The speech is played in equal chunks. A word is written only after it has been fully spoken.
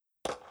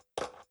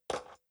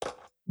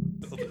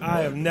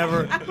I have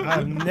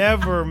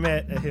never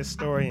met a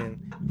historian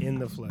in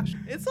the flesh.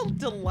 It's a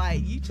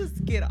delight. You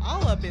just get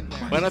all up in there.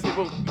 When are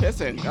people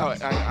pissing?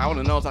 I want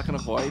to know if I can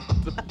avoid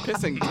the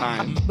pissing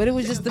time. But it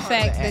was just the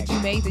fact that you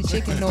made the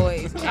chicken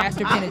noise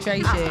after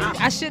penetration.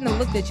 I shouldn't have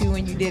looked at you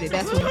when you did it.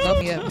 That's what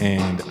fucked me up.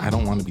 And I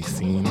don't want to be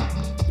seen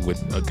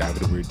with a guy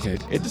with a weird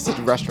head. It's just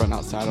a restaurant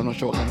outside. I'm not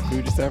sure what kind of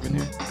food you're serving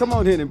here. Come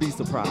on in and be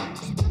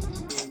surprised.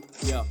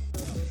 Yeah.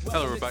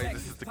 Hello, everybody.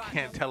 This is the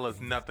Can't Tell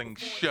Us Nothing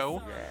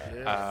show.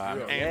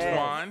 I'm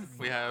Antoine.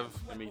 We have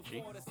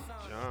Amechi,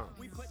 John,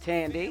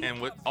 Tandy.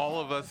 and with all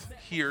of us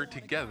here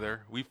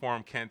together, we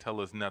form Can't Tell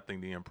Us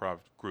Nothing, the improv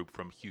group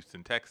from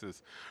Houston,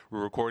 Texas.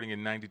 We're recording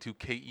in 92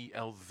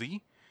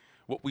 KELZ.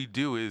 What we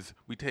do is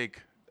we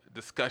take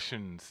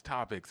discussions,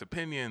 topics,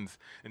 opinions,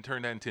 and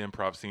turn that into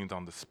improv scenes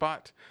on the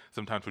spot.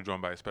 Sometimes we're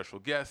joined by a special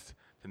guest.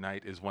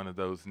 Tonight is one of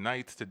those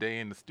nights. Today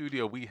in the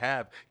studio, we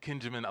have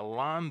Kenjamin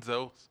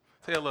Alonzo.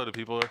 Say hello to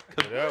people.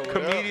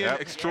 Comedian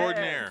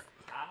extraordinaire.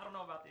 I don't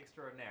know about the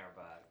extraordinaire,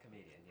 but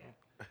comedian,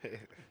 yeah.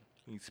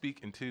 You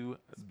speak into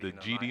the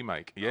GD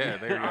mic. Yeah,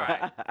 there you go. All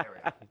right, there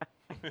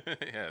we go.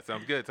 Yeah,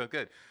 sounds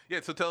good. Yeah,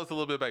 so tell us a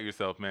little bit about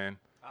yourself, man.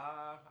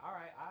 All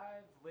right,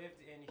 I've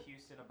lived in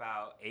Houston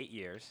about 8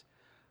 years.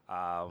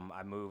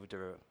 I moved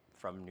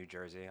from New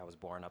Jersey. I was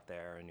born up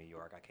there in New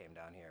York. I came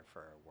down here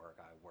for work.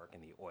 I work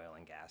in the oil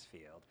and gas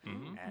field.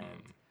 Mm-hmm.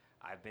 And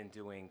I've been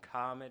doing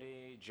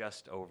comedy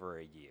just over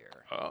a year.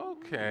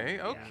 Okay.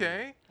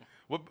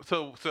 What,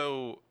 so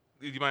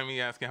do you mind me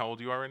asking how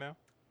old you are right now?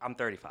 I'm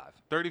 35.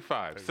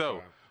 35.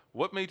 So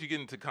what made you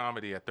get into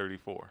comedy at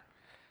 34?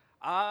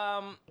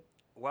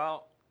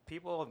 Well,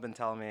 people have been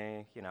telling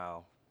me,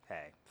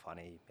 hey,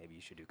 funny, maybe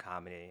you should do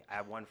comedy. I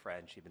have one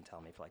friend, she's been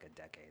telling me for like a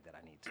decade that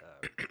I need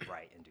to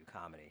write and do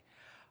comedy.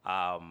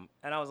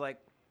 And I was like,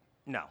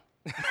 no.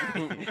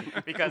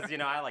 Because,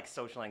 I like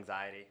social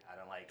anxiety. I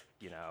don't like,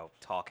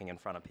 talking in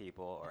front of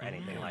people or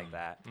anything like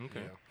that.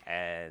 Okay.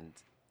 And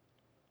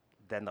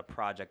then the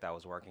project I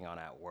was working on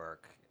at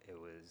work, it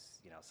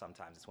was,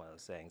 sometimes it's one of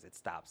those things, it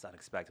stops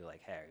unexpectedly,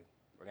 like, hey,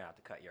 we're going to have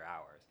to cut your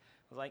hours.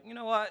 I was like, you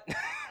know what?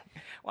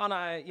 Why don't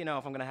I, if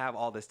I'm going to have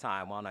all this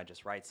time, why don't I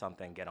just write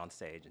something, get on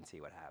stage, and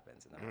see what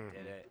happens? And then I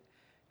did it.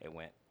 It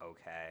went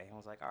okay. I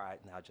was like, all right,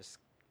 now just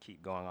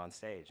keep going on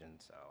stage. And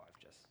so I've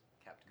just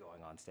kept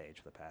going on stage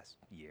for the past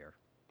year.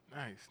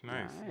 Nice.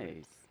 Nice.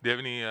 Do you have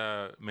any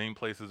main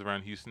places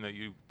around Houston that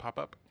you pop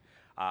up?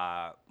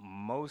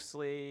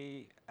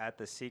 Mostly at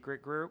the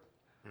Secret Group.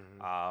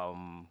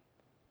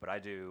 But I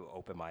do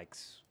open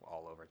mics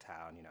all over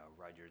town,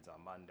 Rudyard's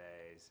on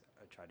Mondays.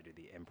 I try to do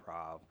the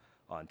improv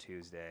on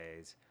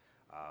Tuesdays.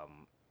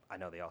 I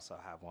know they also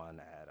have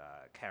one at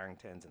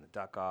Carrington's and the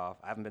Duck Off.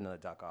 I haven't been to the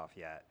Duck Off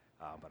yet,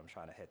 but I'm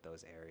trying to hit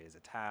those areas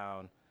of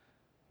town.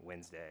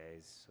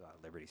 Wednesdays,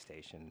 Liberty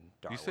Station,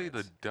 Darwin's. You say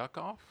the Duck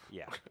Off?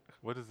 Yeah.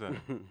 What is that?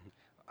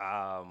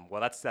 Well,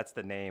 that's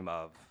the name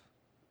of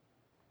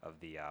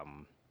the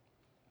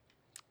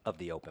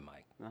open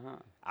mic. Uh-huh.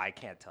 I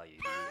can't tell you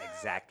the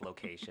exact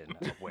location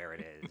of where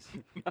it is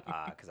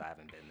because I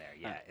haven't been there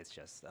yet. It's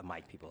just a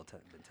mic people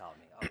have been telling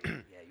me, oh,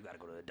 yeah, you got to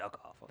go to the Duck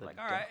Off. I'm like,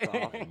 all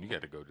right. You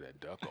got to go to that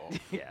Duck Off.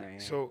 Yeah.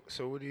 So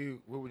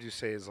what would you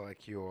say is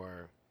like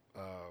your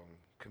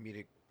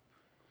comedic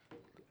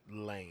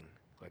lane?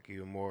 Like, are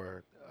you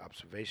more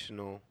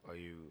observational? Are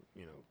you,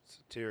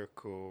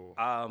 satirical?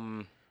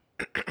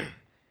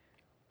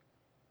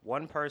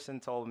 One person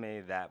told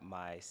me that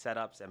my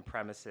setups and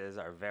premises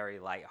are very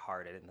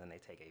lighthearted, and then they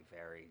take a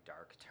very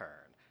dark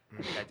turn.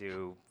 I think I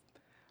do.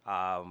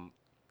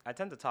 I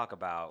tend to talk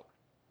about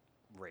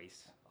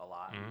race a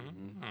lot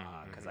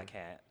because I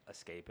can't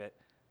escape it.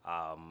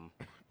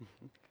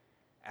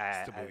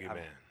 It's the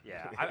boogeyman.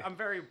 Yeah, I'm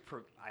very.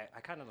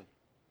 I kind of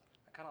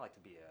like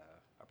to be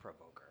a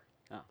provoker.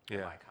 Yeah.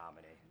 In my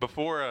comedy.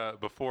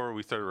 Before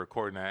we started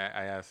recording,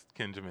 I asked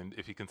Kenjamin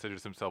if he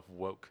considers himself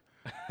woke,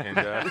 and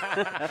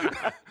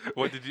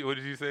what did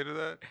you say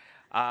to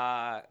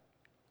that?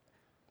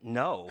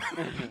 No.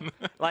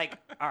 Like,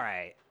 all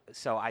right.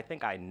 So I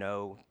think I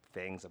know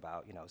things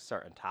about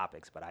certain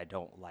topics, but I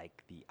don't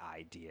like the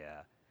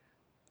idea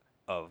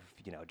of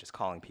just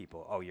calling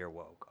people, oh, you're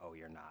woke, oh,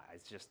 you're not.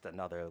 It's just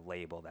another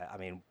label that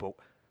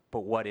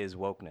But what is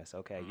wokeness?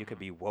 Okay, you could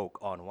be woke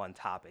on one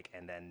topic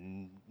and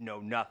then know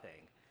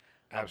nothing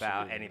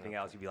about anything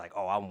else. You'd be like,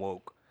 oh, I'm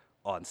woke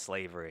on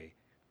slavery,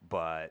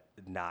 but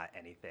not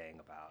anything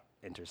about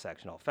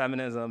intersectional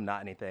feminism,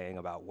 not anything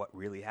about what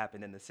really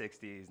happened in the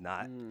 60s,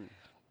 not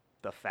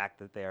the fact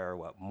that there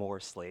are, more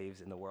slaves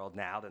in the world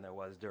now than there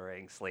was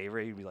during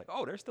slavery. You'd be like,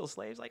 oh, there's still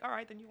slaves? Like, all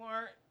right, then you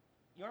aren't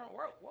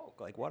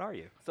woke. Like, what are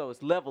you? So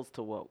it's levels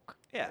to woke.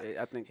 Yeah.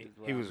 I think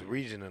he was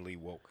regionally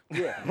woke.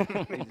 Yeah.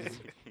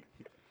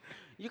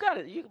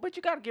 But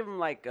you gotta give him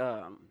like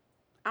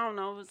I don't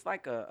know. It's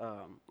like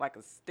a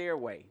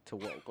stairway to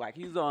woke. Like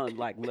he's on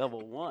like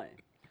level 1.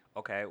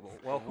 Okay.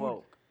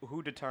 Well,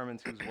 who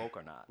determines who's woke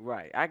or not?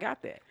 Right. I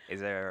got that. Is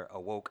there a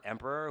woke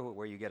emperor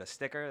where you get a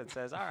sticker that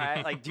says, "All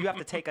right"? Like, do you have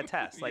to take a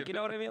test? Like, you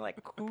know what I mean? Like,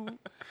 who?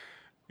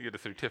 You get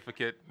a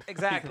certificate.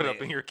 Exactly. You put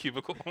up in your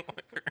cubicle.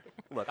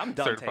 Look, I'm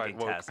done Certified taking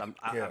woke. tests.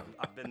 Yeah.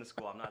 I've been to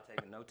school. I'm not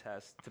taking no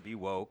tests to be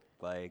woke.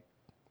 Like,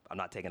 I'm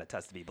not taking a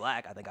test to be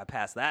black. I think I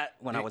passed that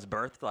when I was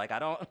birthed. Like, I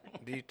don't.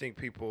 Do you think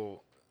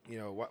people,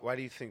 why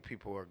do you think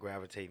people are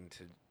gravitating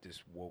to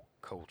this woke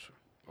culture,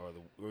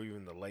 or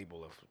even the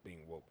label of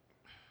being woke?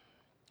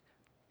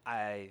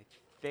 I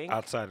think.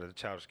 Outside of the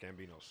Childish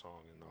Gambino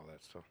song and all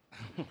that stuff.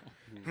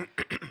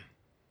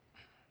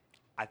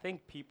 I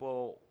think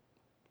people.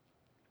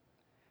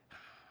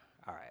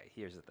 All right,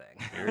 here's the thing.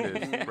 Here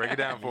it is. Break it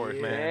down for us,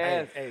 man.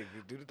 Yes. Hey,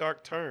 do the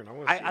dark turn. I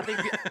want to see I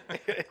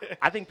think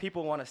I think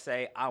people want to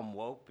say I'm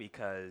woke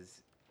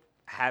because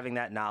having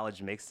that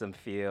knowledge makes them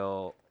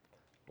feel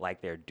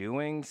like they're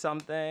doing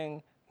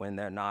something when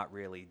they're not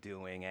really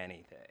doing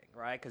anything,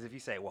 right? Because if you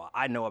say, well,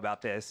 I know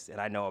about this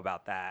and I know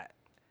about that,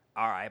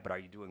 all right, but are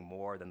you doing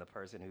more than the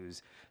person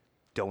who's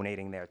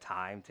donating their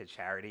time to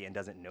charity and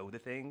doesn't know the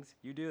things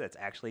you do that's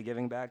actually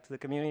giving back to the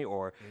community?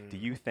 Or do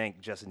you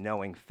think just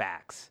knowing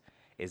facts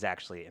is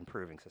actually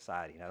improving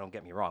society? Now, don't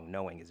get me wrong,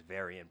 knowing is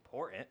very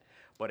important,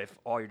 but if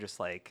all you're just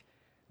like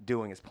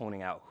doing is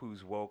pointing out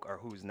who's woke or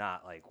who's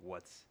not, like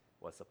what's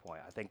the point?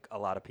 I think a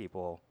lot of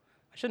people,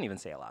 I shouldn't even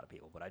say a lot of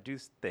people, but I do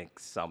think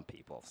some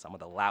people, some of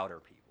the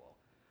louder people,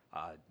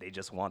 they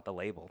just want the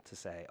label to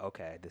say,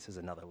 okay, this is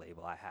another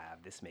label I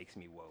have. This makes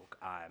me woke.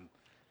 I'm,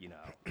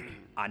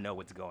 I know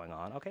what's going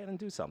on. Okay, then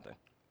do something.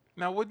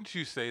 Now, wouldn't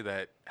you say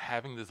that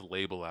having this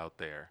label out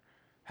there,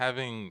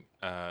 having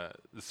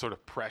this sort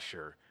of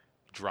pressure,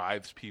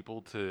 drives people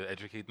to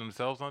educate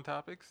themselves on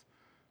topics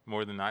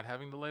more than not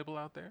having the label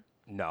out there?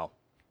 No.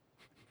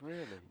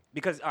 Really?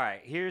 Because, all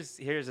right, here's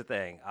the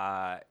thing.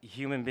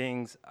 Human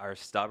beings are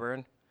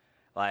stubborn.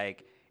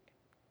 Like,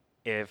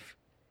 if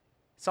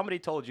somebody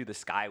told you the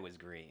sky was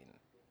green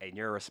and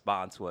your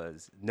response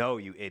was, no,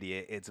 you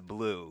idiot, it's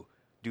blue,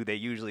 do they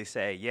usually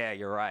say, yeah,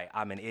 you're right,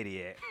 I'm an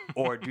idiot?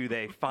 Or do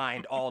they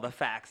find all the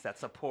facts that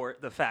support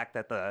the fact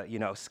that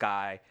the,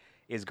 sky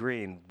is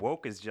green?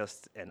 Woke is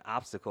just an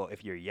obstacle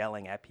if you're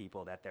yelling at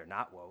people that they're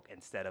not woke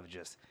instead of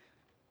just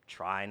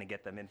trying to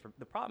get them in.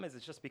 The problem is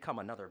it's just become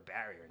another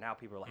barrier. Now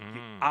people are like,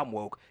 I'm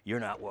woke, you're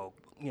not woke,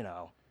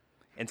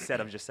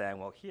 instead of just saying,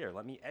 well, here,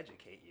 let me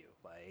educate you.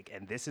 Like,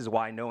 and this is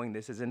why knowing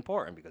this is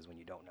important, because when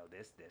you don't know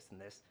this, this, and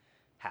this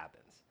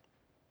happens.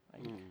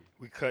 Like,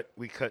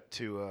 We cut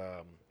to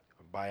a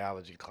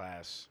biology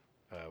class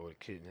with a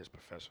kid and his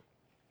professor.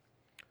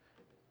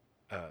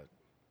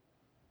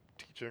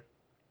 Teacher,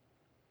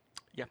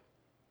 Yeah.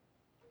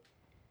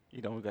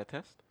 You done with that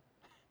test?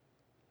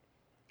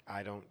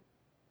 I don't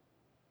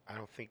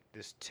think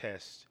this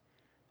test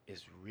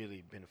is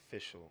really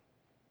beneficial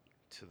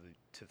to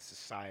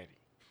society.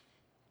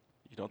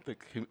 You don't think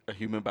a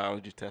human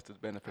biology test is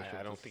beneficial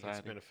I don't to think society?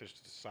 it's beneficial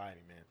to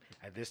society,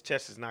 man. This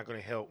test is not going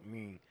to help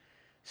me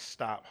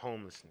stop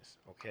homelessness,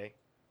 okay?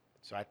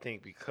 So I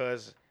think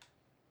because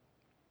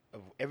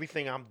of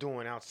everything I'm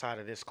doing outside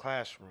of this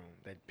classroom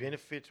that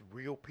benefits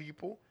real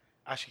people,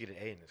 I should get an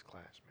A in this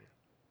class, man.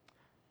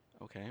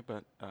 Okay,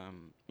 but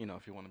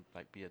if you want to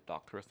like be a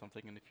doctor or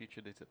something in the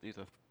future, these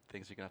are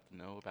things you're gonna have to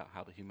know about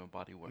how the human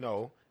body works.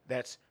 No,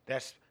 that's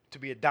to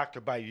be a doctor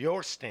by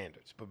your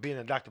standards, but being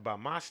a doctor by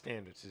my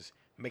standards is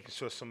making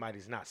sure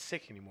somebody's not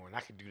sick anymore, and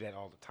I can do that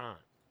all the time.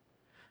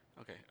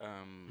 Okay.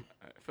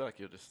 I feel like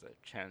you're just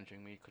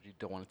challenging me because you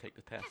don't want to take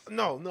the test.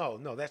 No.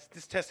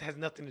 This test has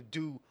nothing to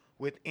do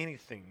with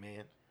anything,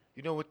 man.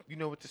 You know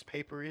what this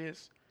paper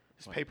is?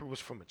 This paper was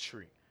from a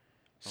tree,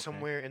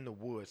 somewhere in the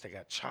woods that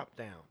got chopped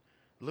down.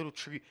 Little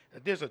tree.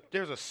 There's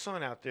a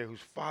son out there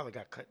whose father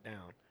got cut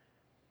down,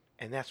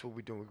 and that's what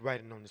we're doing. We're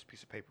writing on this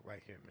piece of paper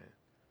right here, man.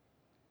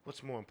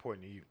 What's more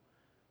important to you,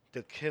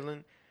 the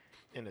killing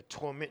and the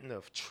tormenting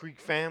of tree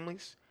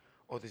families,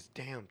 or this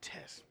damn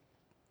test?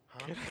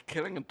 Huh?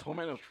 Killing and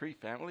tormenting of tree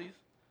families?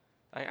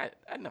 I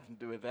had nothing to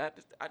do with that.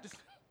 I just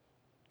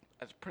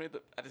grabbed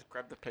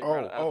the paper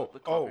out of the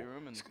coffee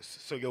room and.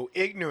 So your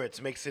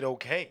ignorance makes it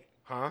okay,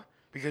 huh?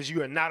 Because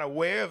you are not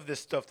aware of this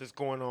stuff that's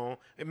going on,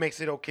 it makes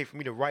it okay for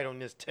me to write on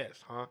this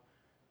test, huh?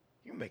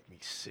 You make me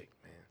sick,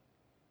 man.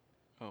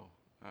 Oh,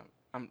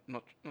 I'm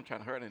not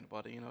trying to hurt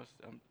anybody.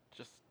 I'm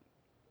just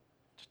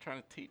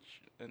trying to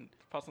teach and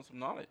pass on some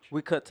knowledge.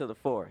 We cut to the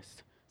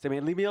forest. Say,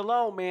 man, leave me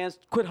alone, man.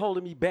 Quit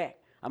holding me back.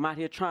 I'm out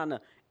here trying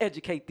to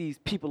educate these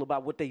people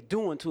about what they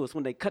doing to us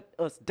when they cut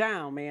us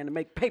down, man, to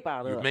make paper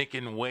out of You're us.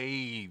 making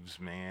waves,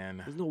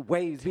 man. There's no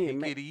waves being Take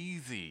made. it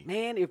easy.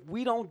 Man, if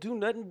we don't do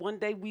nothing, one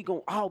day we gonna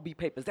all be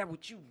paper. Is that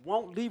what you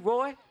want,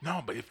 Leroy?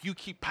 No, but if you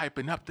keep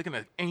piping up, they're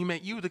gonna aim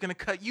at you. They're gonna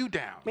cut you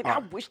down. Man, I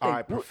wish they All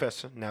right, would.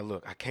 Professor. Now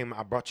look,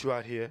 I brought you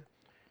out here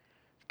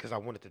because I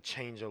wanted to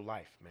change your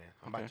life, man.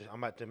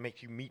 I'm about to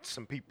make you meet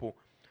some people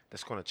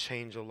that's gonna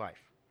change your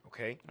life.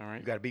 Okay? All right.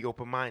 You gotta be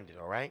open-minded.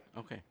 All right?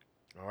 Okay.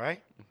 All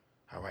right.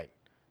 All right.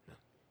 Now,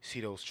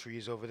 see those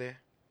trees over there?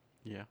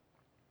 Yeah.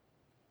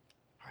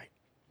 All right.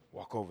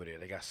 Walk over there.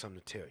 They got something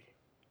to tell you.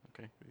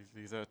 Okay.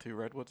 These are two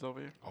redwoods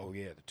over here. Oh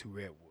yeah, the two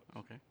redwoods.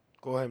 Okay.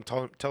 Go ahead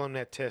and tell him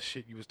that test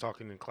shit you was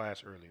talking in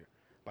class earlier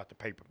about the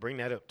paper. Bring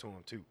that up to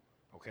him too.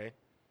 Okay?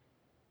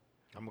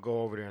 I'm gonna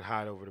go over there and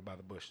hide over there by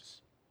the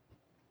bushes.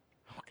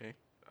 Okay.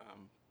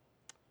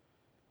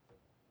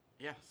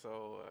 Yeah.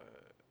 So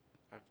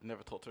I've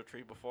never told to a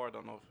tree before. I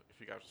don't know if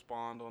you guys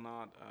respond or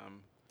not.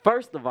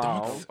 First of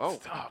all,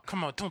 Stop.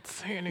 Come on, don't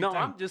say anything. no,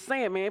 I'm just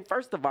saying, man.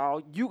 First of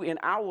all, you in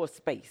our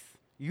space.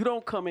 You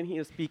don't come in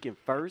here speaking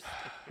first.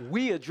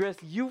 We address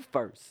you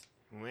first.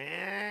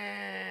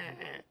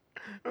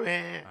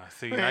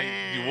 See, now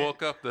you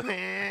woke up the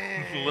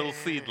little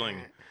seedling.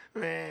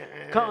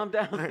 Calm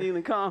down,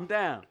 Steven. Calm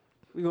down.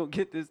 We're going to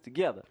get this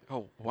together.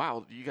 Oh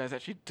wow, you guys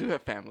actually do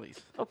have families.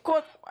 Of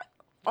course.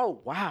 Oh,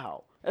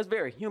 wow. That's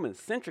very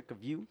human-centric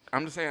of you.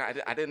 I'm just saying,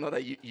 I didn't know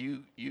that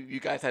you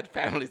guys had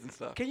families and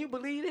stuff. Can you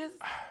believe this?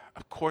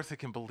 Of course I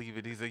can believe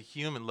it. He's a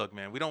human. Look,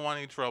 man, we don't want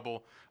any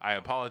trouble. I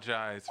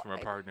apologize for my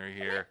partner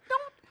here.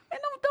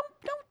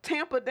 Don't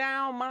tamper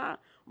down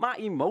my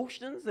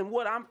emotions and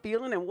what I'm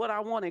feeling and what I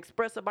want to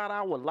express about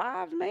our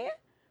lives, man.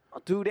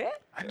 Don't do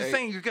that. I'm just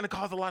saying you're going to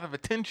cause a lot of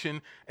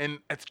attention, and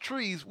as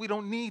trees, we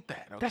don't need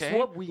that, okay? That's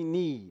what we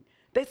need.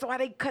 That's why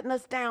they cutting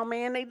us down,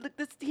 man. They look.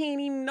 He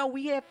ain't even know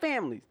we had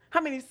families.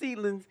 How many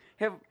seedlings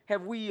have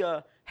we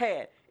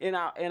had in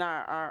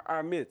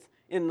our midst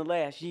in the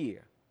last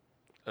year?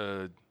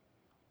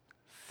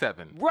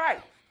 7.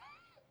 Right.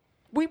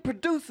 We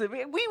produce it.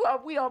 Man.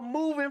 We are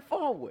moving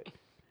forward,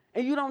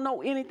 and you don't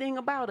know anything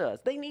about us.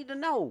 They need to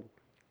know.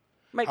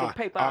 Make a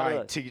paper all out right,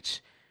 of us.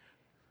 Teach.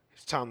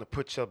 It's time to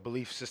put your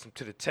belief system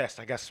to the test.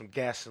 I got some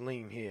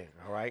gasoline here,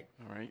 all right?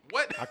 All right.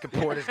 What? I can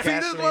pour this See,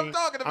 gasoline. this is what I'm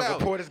talking I about.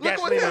 can pour this Look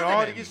what's gasoline on all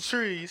happening. these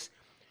trees.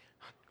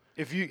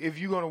 If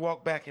you're gonna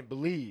walk back and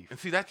believe, And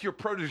see, that's your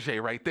protege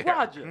right there.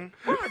 Roger, man,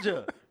 why you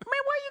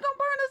gonna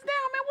burn us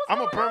down, man? What's I'm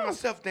going gonna burn on?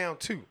 myself down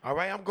too. All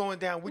right, I'm going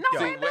down with No,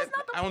 y'all. man, that's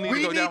not the I don't need We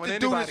to go need down with to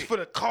do anybody. this for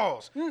the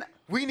cause.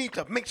 We need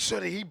to make sure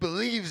that he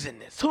believes in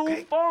this. Too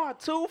okay? far.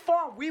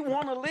 We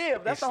want to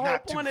live. That's It's the whole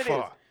not point too of this.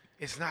 far.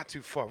 It's not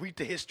too far. Read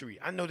the history.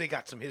 I know they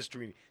got some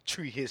history,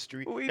 tree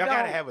history. We Y'all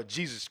gotta don't. have a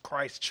Jesus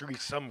Christ tree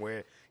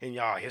somewhere in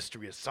y'all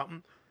history or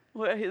something.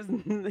 Well, his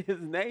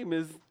name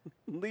is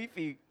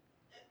Leafy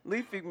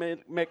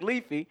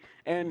McLeafy,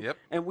 and Yep.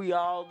 and we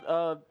all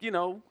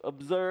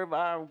observe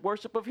our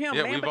worship of him.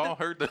 Yeah, man, we've but all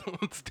heard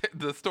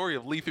the story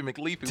of Leafy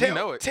McLeafy. Tell, we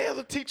know it. Tell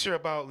the teacher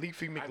about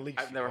Leafy McLeafy.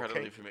 I've never heard of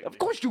okay? Leafy McLeafy. of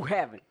course you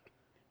haven't.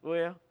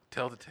 Well,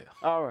 Tell the tale.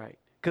 all right,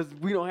 because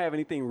we don't have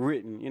anything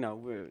written.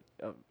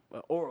 We're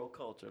oral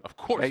culture. Of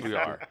course we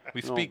are. We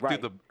No, speak right.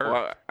 through the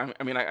earth. Well,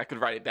 I mean, I could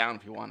write it down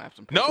if you want. I have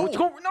some. No!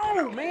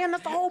 No, man,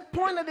 that's the whole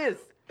point of this.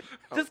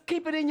 Just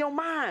keep it in your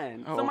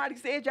mind. Oh. Somebody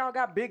said y'all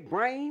got big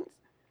brains.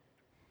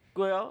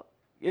 Well,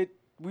 it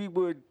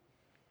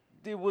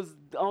was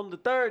on the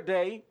third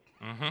day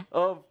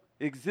of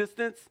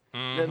existence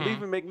that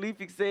Leafy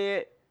McLeafy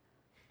said,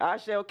 I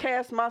shall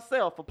cast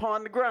myself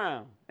upon the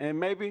ground and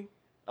maybe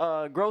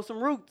grow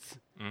some roots.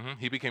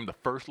 He became the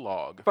first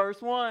log.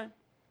 First one.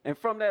 And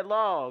from that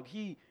log,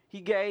 he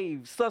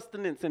gave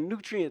sustenance and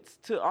nutrients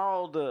to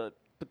all the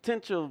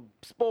potential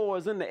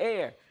spores in the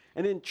air.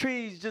 And then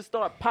trees just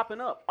start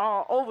popping up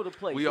all over the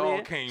place. We man.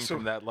 all came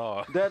from that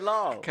log. That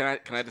log. Can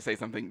I just say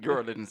something? Your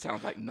religion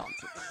sounds like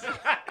nonsense.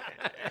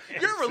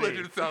 Your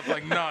religion sounds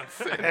like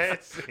nonsense.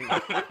 Let's see.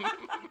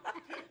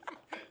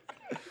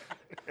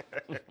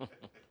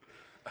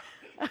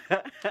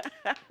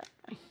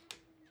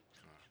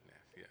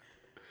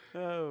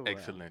 Oh, wow.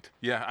 Excellent.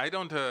 Yeah, I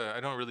don't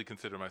really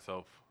consider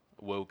myself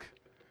woke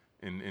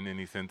in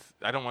any sense.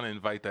 I don't want to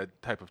invite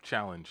that type of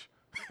challenge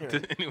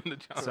to anyone to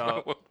challenge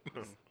my So,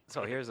 wokeness.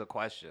 so here's a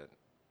question: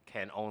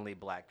 can only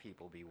black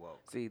people be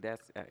woke? See,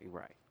 that's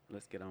right.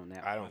 Let's get on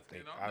that. I one. don't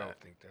think. on I that. don't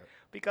think that.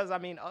 Because I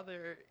mean,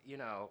 other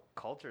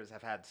cultures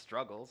have had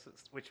struggles,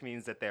 which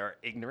means that there are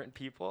ignorant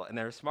people and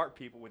there are smart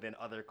people within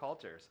other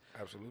cultures.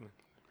 Absolutely.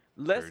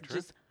 Let's Very true.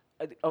 just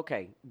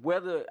okay.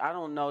 Whether I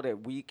don't know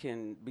that we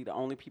can be the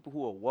only people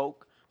who are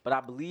woke, but I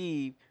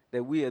believe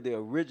that we are the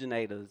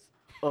originators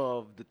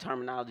of the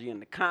terminology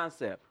and the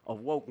concept of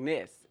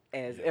wokeness,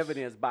 as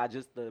evidenced by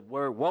just the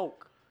word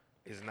woke.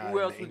 It's not. Who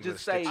in else the would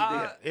just English say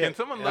dictionary. that? Can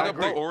someone look I up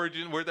the agree.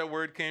 origin, where that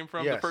word came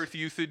from, the Yes. first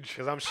usage?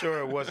 Because I'm sure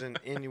it wasn't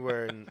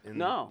anywhere in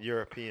No.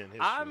 European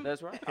history.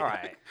 That's right. All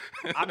right,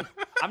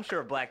 I'm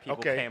sure black people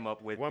okay. came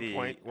up with 1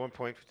 point. 1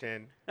 point for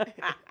 10.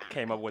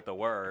 came up with the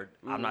word.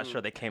 I'm not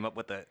sure they came up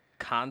with the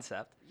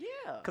concept. Yeah.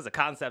 Because the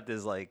concept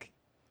is like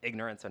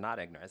ignorance or not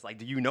ignorance. Like,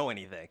 do you know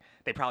anything?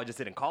 They probably just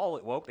didn't call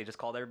it woke. They just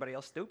called everybody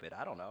else stupid.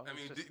 I don't know. I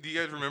mean, It's just- do you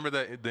guys remember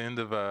that at the end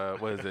of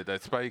what is it?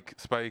 That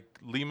Spike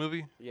Lee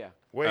movie? Yeah.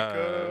 Wake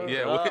up.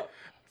 Yeah. up.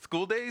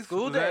 School Days.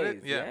 School Was that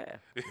Days, it? Yeah.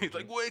 He's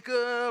like, wake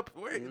up!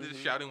 Just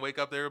shouting, wake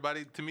up to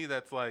everybody. To me,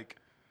 that's like,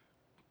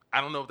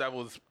 I don't know if that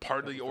was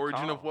part of the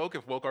origin of woke.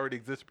 If woke already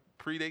exists,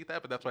 predate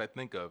that, but that's what I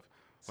think of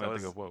when I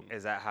think of woke.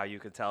 is that how you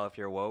could tell if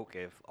you're woke?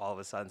 If all of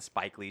a sudden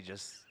Spike Lee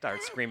just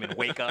starts screaming,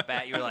 wake up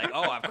at you, like,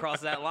 oh, I've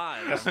crossed that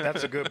line.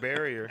 That's a good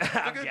barrier.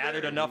 I've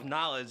gathered enough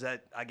knowledge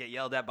that I get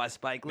yelled at by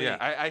Spike Lee. Yeah,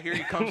 I hear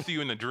he comes to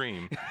you in a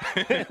dream.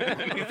 He says,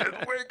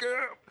 wake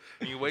up!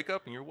 And you wake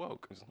up and you're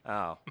woke.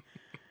 Oh.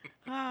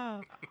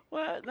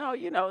 Well,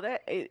 no,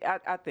 that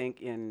I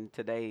think in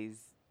today's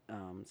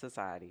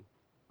society,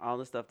 all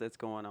the stuff that's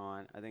going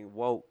on. I think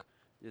woke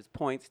just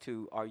points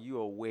to, are you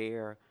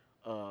aware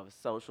of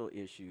social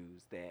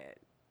issues that,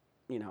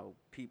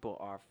 people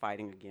are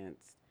fighting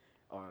against,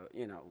 or,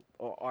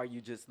 or are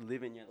you just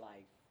living your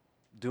life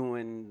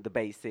doing the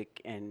basic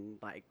and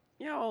like,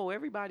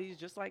 everybody's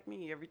just like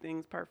me,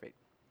 everything's perfect.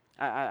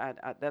 I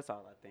that's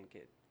all I think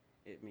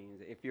it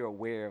means, if you're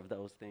aware of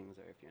those things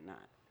or if you're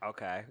not.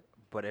 Okay,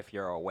 but if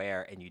you're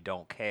aware and you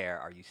don't care,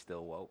 are you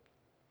still woke?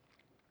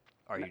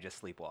 Or are you just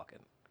sleepwalking?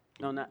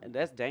 No,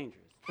 that's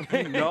dangerous.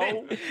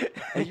 No,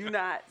 and you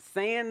not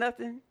saying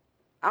nothing.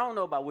 I don't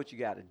know about what you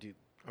got to do.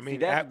 I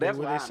mean, that's when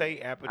what they I say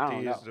mean. apathy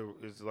I don't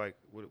is like,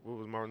 what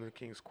was Martin Luther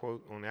King's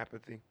quote on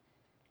apathy?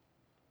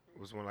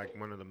 It was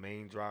one of the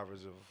main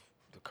drivers of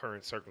the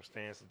current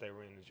circumstance that they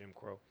were in Jim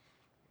Crow.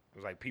 It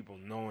was like people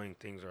knowing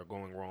things are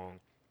going wrong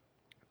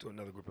to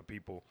another group of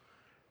people,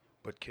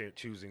 but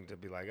choosing to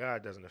be like,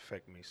 it doesn't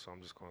affect me, so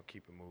I'm just going to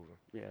keep it moving.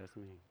 Yeah, that's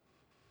me.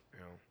 You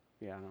know?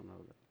 Yeah, I don't know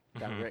the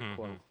direct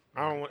quote.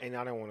 I don't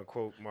want to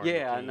quote Martin Yeah,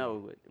 Luther I King.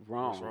 know it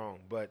wrong. It's wrong,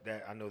 but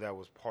I know that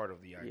was part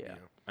of the idea.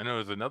 I know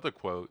there's another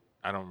quote.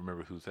 I don't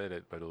remember who said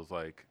it, but it was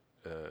like,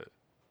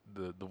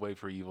 the way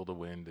for evil to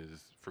win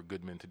is for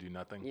good men to do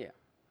nothing. Yeah,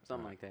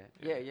 something like that.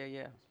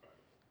 Yeah.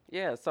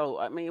 Yeah, so,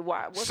 I mean,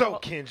 why?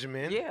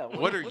 Kenjamin. Yeah.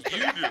 What are you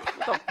doing?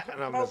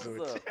 And I'm messing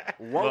with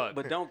you. Woke,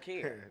 but don't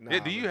care. Yeah,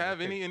 do you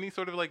have any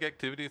sort of like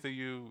activities that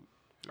you?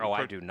 Oh,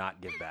 I do not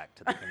give back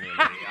to the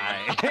community.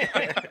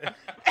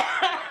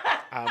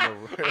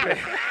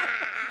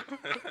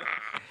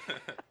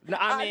 No,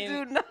 I mean,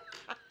 do not.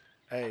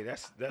 Hey,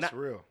 that's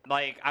real.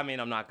 like, I mean,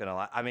 I'm not gonna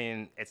lie. I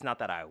mean, it's not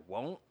that I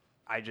won't.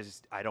 I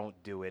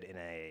don't do it in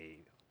a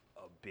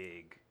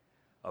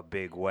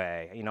big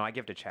way. I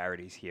give to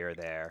charities here or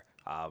there.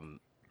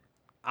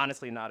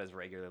 Honestly, not as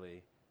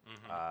regularly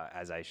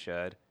as I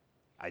should.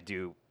 I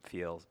do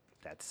feel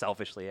that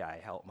selfishly I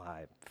help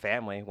my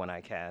family when I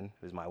can.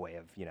 It is my way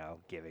of,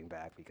 giving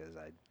back, because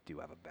I do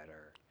have a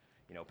better,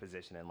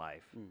 position in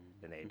life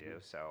than they do.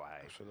 So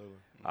Absolutely.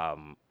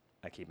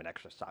 I keep an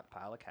extra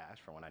stockpile of cash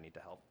for when I need to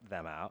help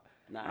them out.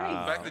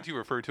 Nice. The fact that you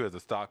refer to it as a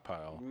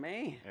stockpile,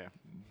 Man.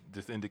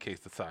 just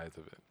indicates the size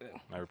of it.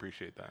 I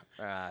appreciate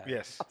that.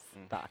 Yes.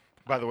 Stock.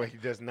 By the way, he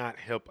does not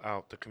help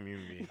out the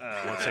community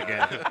once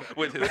again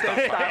With his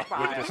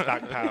stockpile. with the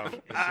stockpile.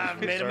 This I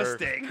is made a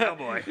reserved- mistake. Oh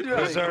boy.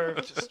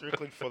 Reserved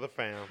strictly for the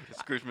fam.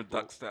 Scrooge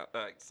McDuck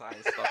size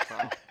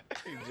stockpile.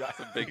 That's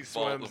a big he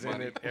vault swims of in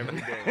money. it every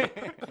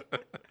day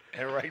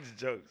and writes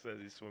jokes as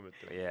he's swimming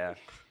through. Yeah.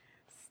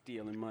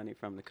 Stealing money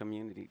from the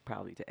community,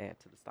 probably to add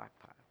to the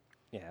stockpile.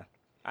 Yeah.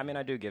 I mean,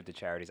 I do give to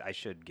charities. I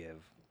should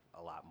give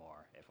a lot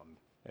more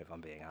if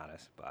I'm being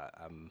honest, but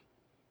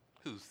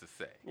Who's to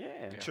say?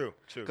 Yeah. True.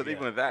 Because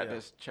even with that,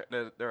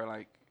 there are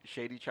like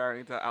shady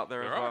charities out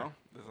there There as are. well.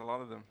 There's a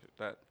lot of them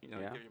that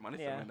Yeah. give your money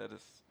Yeah. to, and that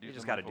is you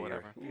just got to do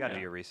whatever.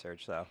 your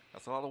research though.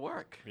 That's a lot of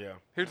work. Yeah.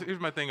 Here's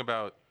my thing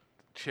about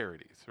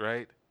charities,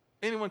 right?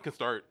 Anyone can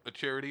start a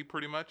charity,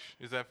 pretty much.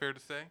 Is that fair to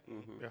say?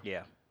 Mm-hmm.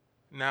 Yeah.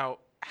 Now,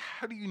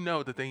 how do you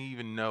know that they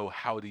even know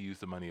how to use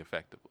the money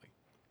effectively?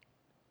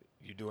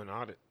 You do an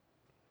audit.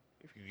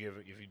 If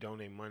you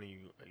donate money,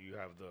 you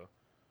have the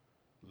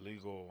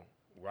legal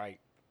right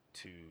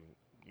to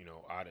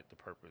audit the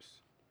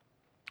purpose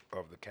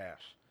of the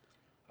cash.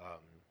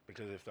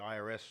 Because if the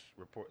IRS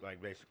report,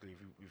 like basically,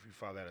 if you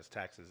file that as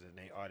taxes and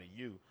they audit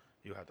you,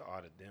 you have to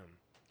audit them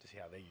to see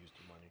how they use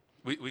the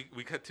money.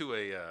 We cut to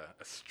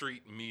a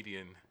street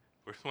median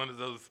where one of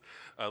those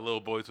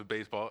little boys with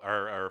baseball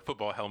or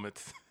football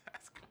helmets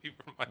asking me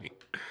for money.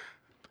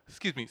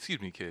 Excuse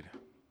me, kid.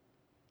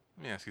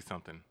 Let me ask you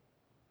something.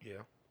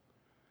 Yeah.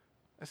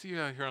 I see you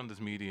out here on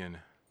this median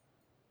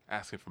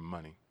asking for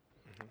money.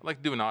 I'd like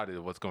to do an audit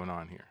of what's going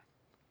on here.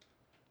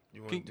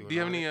 You want to Do you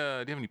have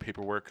any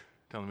paperwork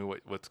telling me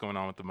what's going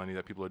on with the money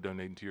that people are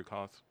donating to your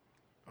cause?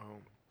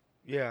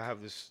 Yeah, I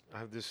have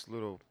this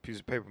little piece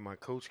of paper my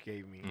coach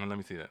gave me. Let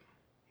me see that.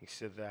 He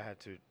said that I had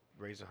to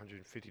raise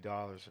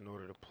 $150 in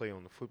order to play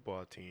on the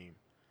football team.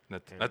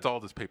 That's all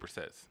this paper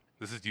says.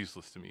 This is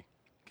useless to me,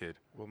 kid.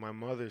 Well, my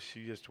mother, she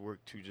used to work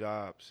 2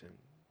 jobs, and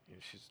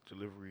she's a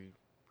delivery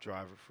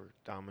driver for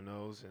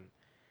Domino's, and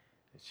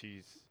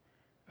she's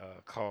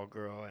a call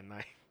girl at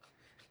night.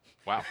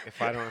 Wow.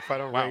 If I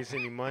don't Wow. raise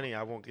any money,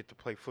 I won't get to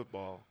play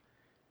football,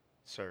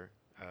 sir.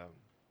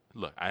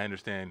 Look, I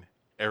understand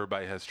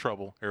everybody has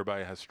trouble.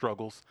 Everybody has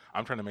struggles.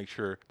 I'm trying to make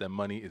sure that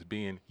money is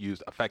being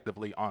used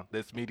effectively on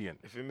this median.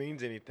 If it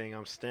means anything,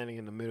 I'm standing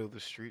in the middle of the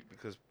street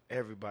because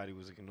everybody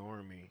was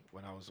ignoring me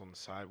when I was on the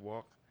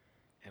sidewalk,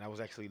 and I was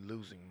actually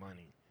losing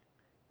money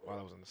while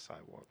I was on the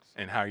sidewalks.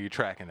 And how are you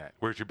tracking that?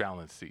 Where's your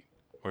balance sheet?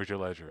 Where's your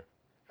ledger?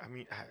 I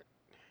mean,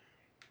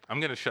 I'm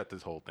going to shut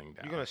this whole thing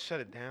down. you're going to shut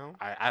it down?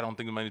 I don't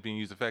think the money's being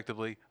used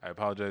effectively. I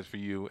apologize for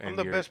you. And I'm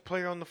the best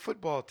player on the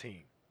football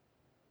team.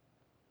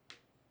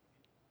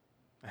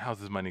 How's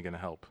this money going to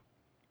help?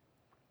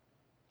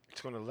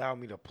 It's going to allow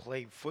me to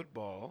play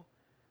football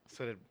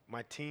so that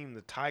my team,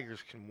 the Tigers,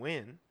 can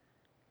win.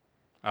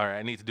 All right,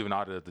 I need to do an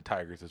audit of the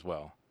Tigers as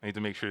well. I need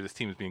to make sure this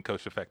team is being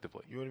coached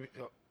effectively.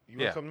 You You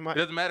want to come to my? It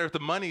doesn't matter if the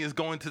money is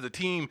going to the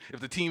team if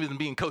the team isn't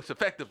being coached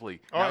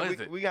effectively. All Now, right,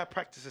 is it? we got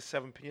practice at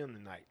 7 p.m.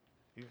 tonight.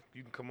 You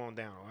can come on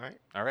down, all right?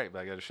 All right, but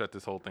I got to shut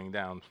this whole thing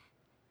down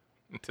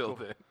until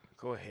then.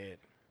 Go ahead.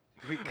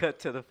 We cut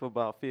to the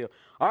football field.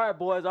 All right,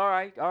 boys. All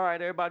right.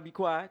 Everybody be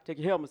quiet. Take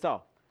your helmets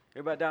off.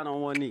 Everybody down on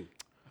one knee.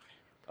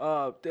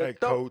 Hey,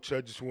 Coach,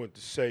 I just wanted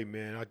to say,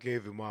 man, I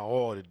gave it my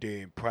all today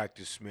in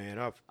practice, man.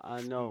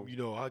 I know. You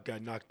know, I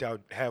got knocked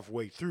out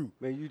halfway through.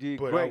 Man, you did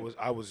but great.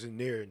 I was in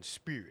there in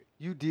spirit.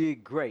 You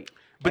did great.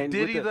 But And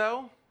did with he,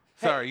 though?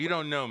 Sorry, you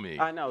don't know me.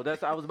 I know.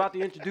 I was about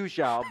to introduce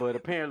y'all, but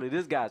apparently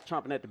this guy's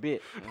chomping at the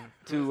bit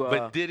to.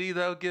 But did he,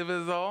 though, give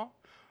his all?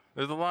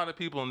 There's a lot of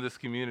people in this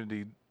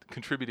community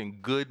contributing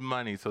good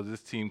money so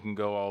this team can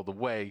go all the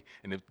way.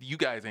 And if you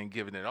guys ain't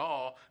giving it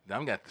all, then I'm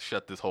going to have to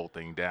shut this whole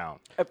thing down.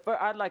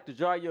 I'd like to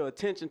draw your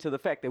attention to the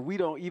fact that we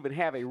don't even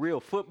have a real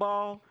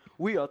football.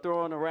 We are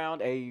throwing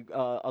around a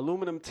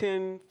aluminum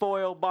tin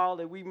foil ball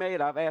that we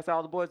made. I've asked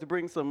all the boys to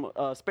bring some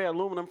spare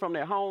aluminum from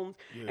their homes,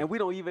 and we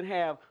don't even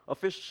have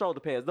official shoulder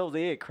pads. Those are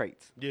egg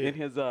crates in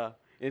his The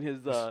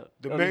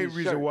under main his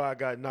reason shirt. why I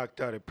got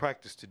knocked out at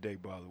practice today,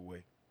 by the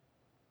way,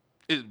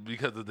 Is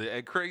because of the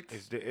egg crates?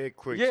 is the egg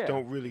crates Yeah.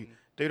 don't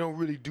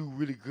really do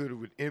really good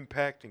with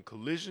impact and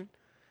collision.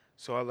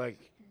 So it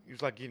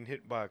was like getting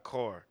hit by a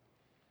car.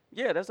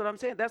 Yeah, that's what I'm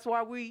saying. That's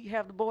why we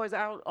have the boys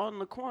out on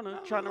the corner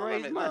trying to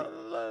raise money.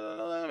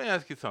 Let me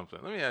ask you something.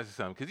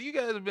 Because you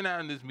guys have been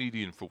out in this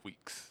median for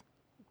weeks.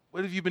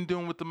 What have you been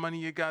doing with the money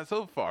you got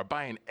so far?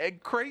 Buying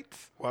egg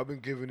crates? Well, I've been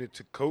giving it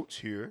to Coach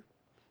here.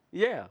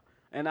 Yeah,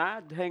 and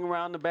I hang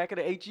around the back of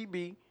the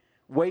HEB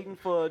waiting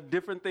for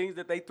different things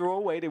that they throw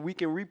away that we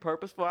can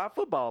repurpose for our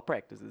football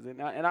practices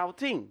and our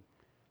team.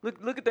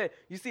 Look at that.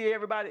 You see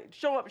everybody.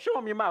 Show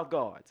them your mouth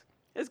guards.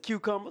 There's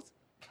cucumbers.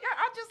 Yeah,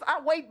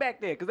 I wait back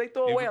there because they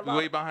throw away a You lot.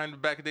 wait behind the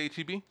back of the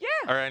HEB? Yeah.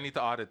 All right, I need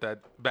to audit that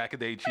back of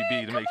the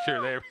HEB to make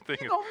sure that everything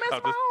You is gonna mess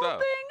up my to whole stuff.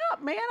 thing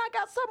up, man. I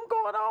got something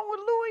going on with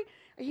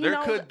Louis.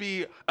 There could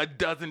be a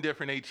dozen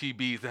different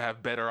HEBs that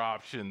have better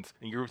options,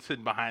 and you're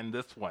sitting behind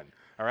this one.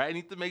 All right, I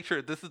need to make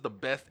sure this is the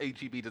best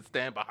HEB to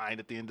stand behind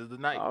at the end of the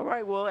night. All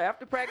right, well,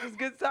 after practice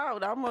gets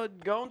out, I'm gonna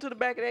go into the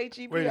back of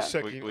the HEB. Wait a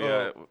second.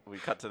 We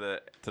cut to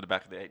the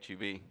back of the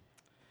HEB.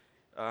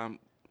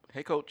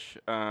 Hey, Coach.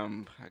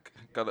 I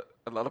got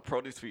a lot of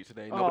produce for you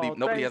today. Nobody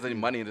thank has any you.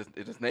 money in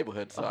this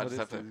neighborhood, so I just this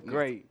have to. is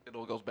great. It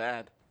all goes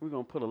bad. We're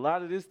gonna put a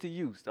lot of this to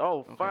use.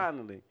 Oh,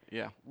 finally.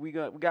 Yeah. We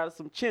got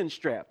some chin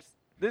straps.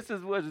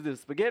 What is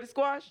this? Spaghetti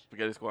squash?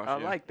 Spaghetti squash. I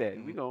yeah. like that.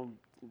 We're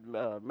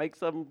gonna make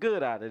something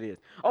good out of this.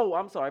 Oh,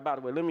 I'm sorry. By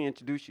the way, let me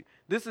introduce you.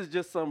 This is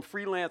just some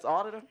freelance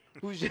auditor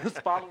who's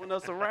just following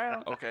us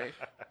around. Okay.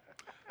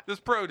 This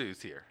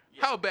produce here,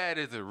 how bad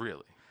is it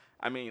really?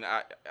 I mean,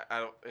 I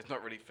don't. It's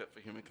not really fit for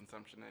human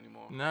consumption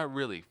anymore. Not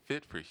really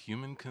fit for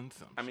human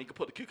consumption. I mean, you can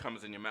put the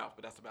cucumbers in your mouth,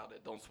 but that's about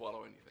it. Don't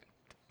swallow anything.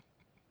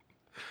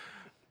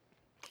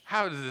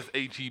 How does this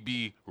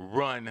HEB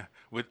run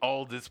with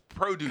all this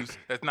produce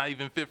that's not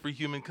even fit for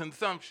human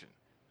consumption?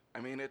 I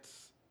mean,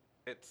 it's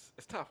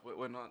tough.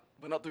 We're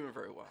not doing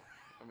very well.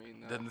 I mean,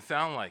 Doesn't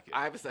sound like it.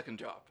 I have a second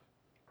job.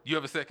 You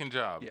have a second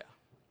job? Yeah.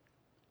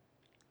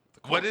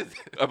 What is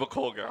it? I'm a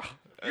call girl.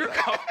 You're a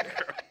call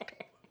girl.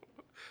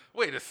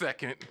 Wait a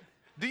second.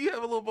 Do you have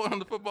a little boy on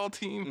the football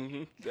team?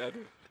 Mm-hmm. Yeah, I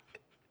do.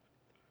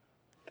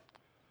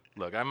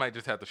 Look, I might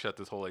just have to shut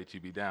this whole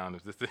HEB down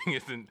if this thing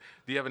isn't.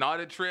 Do you have an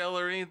audit trail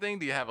or anything?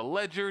 Do you have a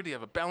ledger? Do you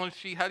have a balance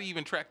sheet? How do you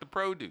even track the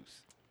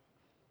produce?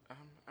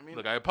 I mean,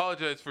 Look, I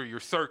apologize for your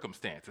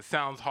circumstance. It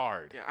sounds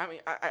hard. yeah. I mean,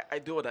 I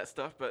do all that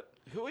stuff, but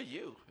who are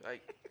you?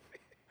 Like,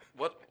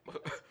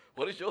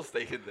 what is your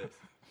stake in this?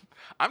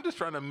 I'm just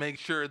trying to make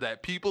sure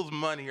that people's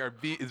money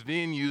is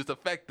being used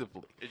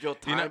effectively. Is your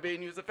time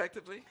being used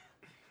effectively?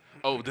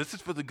 Oh, this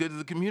is for the good of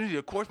the community.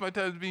 Of course, my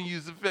time is being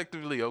used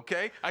effectively.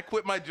 Okay, I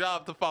quit my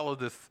job to follow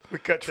this. We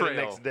cut to trail.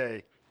 the next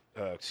day.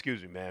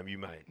 Excuse me, ma'am.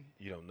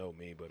 You don't know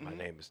me, but my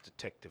name is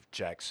Detective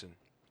Jackson,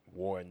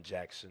 Warren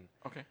Jackson.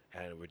 Okay.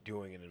 And we're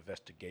doing an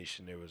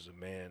investigation. There was a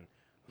man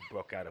who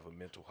broke out of a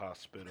mental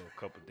hospital a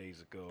couple of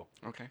days ago,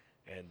 Okay.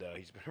 and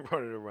he's been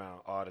running around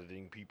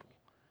auditing people.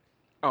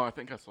 Oh, I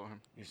think I saw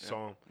him. You Yeah.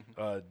 saw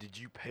him. Did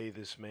you pay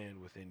this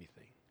man with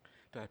anything?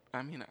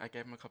 I mean, I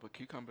gave him a couple of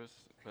cucumbers,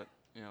 but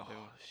you know,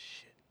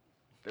 Shit.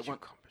 they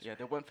weren't. Cucumbers, Yeah,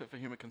 they weren't fit for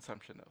human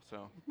consumption though.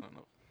 So I don't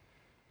know.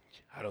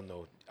 I don't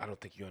know. I don't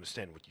think you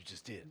understand what you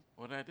just did.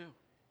 What did I do?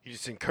 You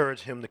just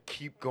encourage him to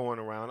keep going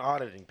around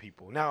auditing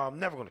people. Now I'm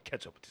never going to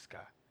catch up with this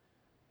guy.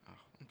 Oh,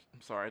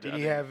 I'm sorry. Did I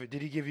he didn't-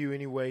 Did he give you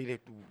any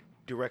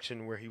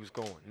direction where he was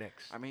going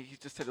next? I mean, he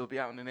just said he'll be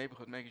out in the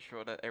neighborhood making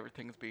sure that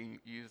everything is being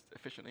used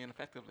efficiently and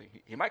effectively.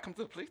 He might come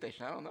to the police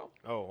station. I don't know.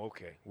 Oh,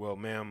 okay. Well,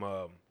 ma'am,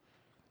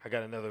 I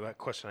got another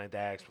question I had to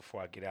ask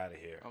before I get out of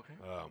here. Okay.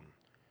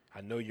 I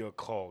know you're a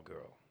call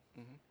girl.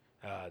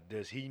 Mhm.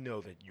 Does he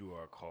know that you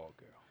are a call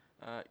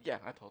girl? Yeah,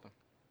 I told him.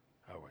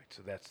 All right.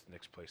 So that's the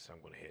next place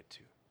I'm going to head to.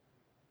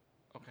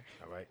 Okay.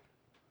 All right.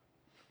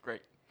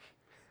 Great.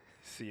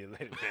 See you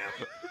later,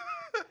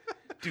 ma'am.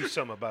 Do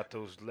something about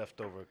those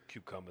leftover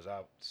cucumbers.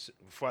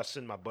 Before I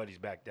send my buddies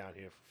back down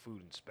here for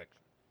food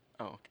inspection.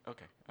 Oh,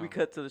 okay. We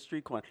cut to the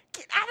street corner.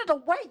 Get out of the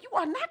way. You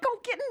are not going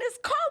to get in this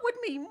car with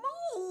me.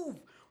 Move.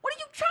 What are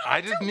you trying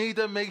I to just do? need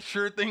to make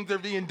sure things are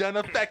being done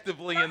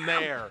effectively in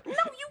there. No,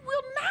 you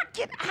will not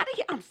get out of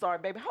here. I'm sorry,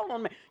 baby. Hold on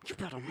a minute. You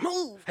better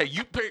move. Hey,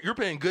 you're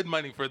paying good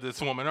money for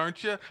this woman,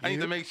 aren't you? I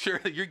need to make sure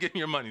that you're getting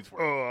your money's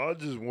worth. I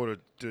just wanted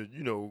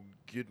to,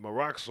 get my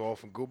rocks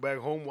off and go back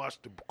home, watch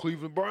the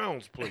Cleveland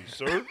Browns play,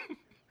 sir.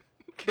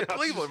 The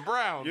Cleveland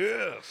Browns.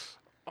 Yes.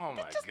 Oh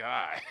my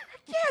God.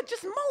 Yeah,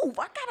 just move.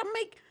 I got to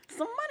make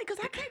some money because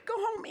I can't go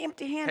home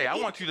empty-handed. Hey, I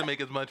want you to make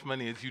as much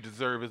money as you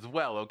deserve as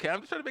well, okay? I'm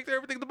just trying to make sure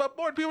everything's above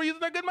board. People are using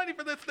their good money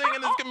for this thing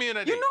in this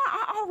community. You know,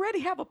 I already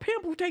have a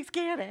pimp who takes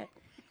care of that.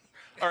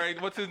 All right,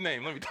 what's his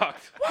name? Let me talk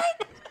to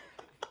What?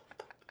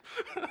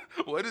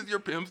 What is your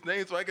pimp's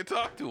name so I can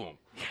talk to him?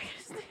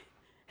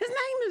 His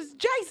name is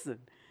Jason.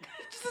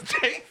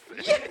 Jason.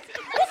 Yeah,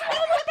 what's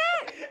wrong with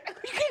that?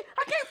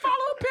 I can't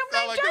follow a pimp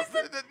Sound named like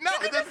Jason. no,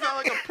 it doesn't sound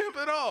like a pimp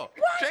at all.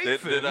 What?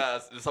 Jason.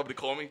 Did somebody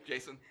call me,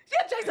 Jason?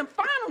 Yeah, Jason,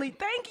 finally,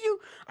 thank you.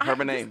 I heard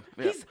my name.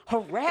 He's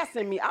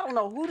harassing me. I don't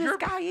know who this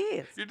guy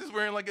is. You're just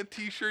wearing like a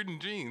t-shirt and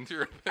jeans.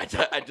 You're I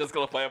just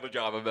got off my other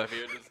job. I'm back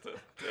here just to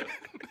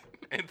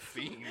and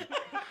scene.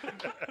 Get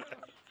off his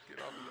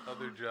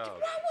other job.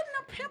 Why wouldn't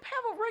a pimp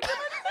have a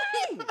regular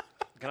name?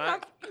 Can I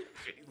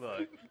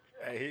look?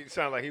 Hey, he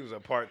sounded like he was a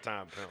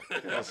part-time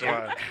pimp. That's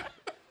why.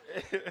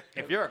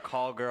 If you're a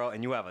call girl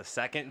and you have a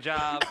second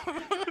job,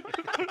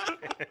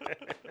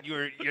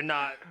 you're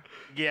not.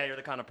 Yeah, you're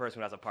the kind of person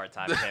who has a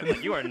part-time pimp.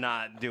 Like, you are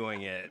not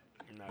doing it.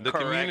 The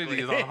correctly.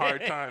 community is on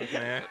hard times,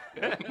 man.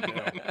 That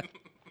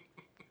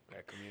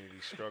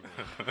community's struggling.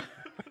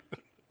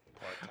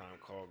 Part-time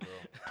call girl.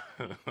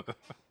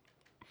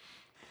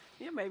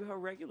 Yeah, maybe her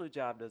regular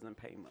job doesn't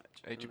pay much.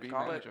 HB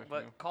Call manager.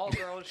 but call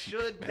girls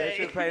should pay.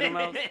 should pay the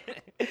most?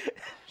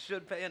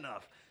 Should pay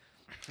enough.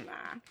 Nah,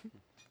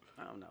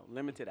 I don't know.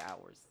 Limited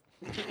hours.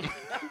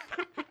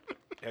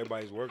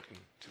 Everybody's working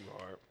too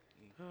hard.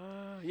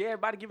 Yeah,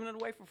 everybody giving it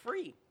away for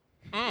free.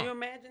 Can you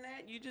imagine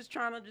that? You just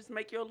trying to just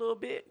make your little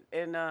bit,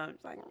 and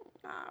it's like,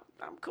 nah,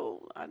 I'm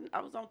cool.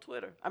 I was on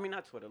Twitter. I mean,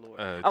 not Twitter, Lord.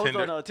 I was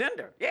Tinder? on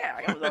Tinder. Yeah,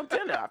 I was on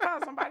Tinder. I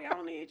found somebody. I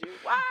don't need you.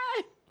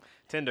 Why?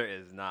 Tinder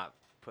is not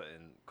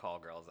putting call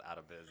girls out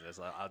of business.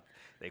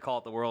 They call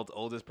it the world's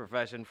oldest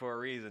profession for a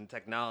reason.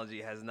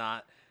 Technology has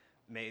not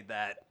made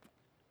that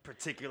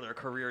particular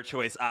career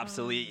choice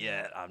obsolete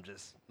yet. I'm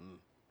just.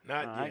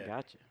 Not I yet.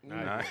 got you.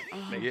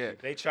 Not yet.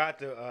 They tried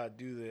to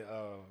do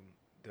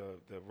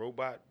the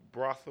robot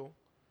brothel.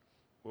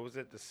 What was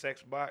it? The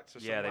sex bots or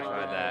something? Yeah, they like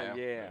tried that.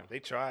 Yeah. They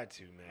tried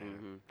to,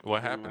 man.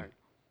 What happened?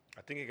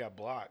 I think it got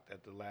blocked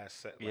at the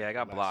last set. Yeah, I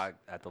got blocked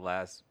at the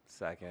last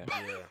second.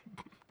 Yeah.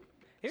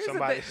 Here's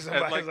Somebody's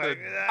like like, the-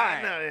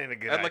 no, it ain't a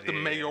good At idea. like the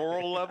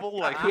mayoral level,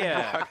 like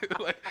Yeah.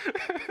 like,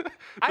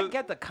 I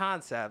get the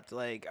concept.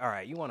 Like, all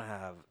right, you want to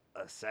have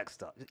a sex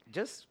stuff.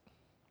 Just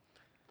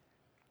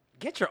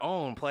get your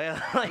own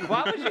player. Like,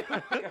 why would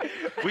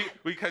you?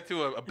 we cut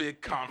to a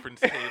big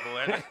conference table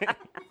at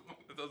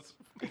those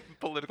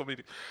political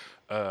meetings.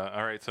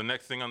 All right, so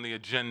next thing on the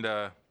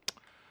agenda,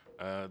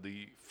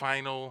 the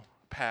final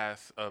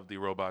pass of the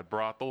robot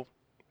brothel.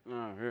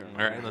 All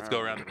right, let's go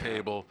around the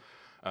table.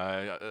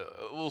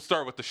 We'll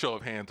start with the show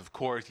of hands, of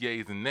course.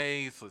 Yays and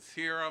nays. Let's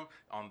hear them.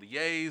 On the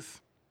yays.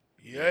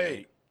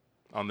 Yay.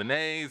 On the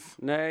nays.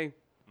 Nay.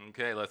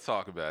 Okay, let's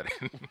talk about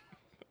it.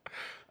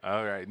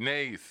 All right,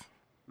 nays.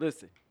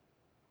 Listen.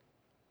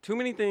 Too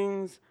many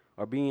things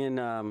are being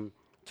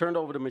turned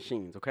over to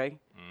machines, okay?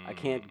 I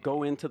can't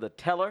go into the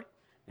teller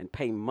and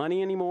pay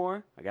money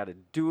anymore. I got to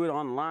do it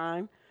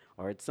online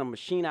or at some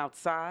machine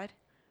outside,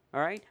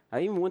 all right?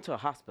 I even went to a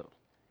hospital.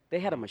 They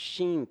had a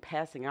machine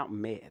passing out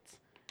meds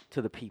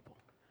to the people,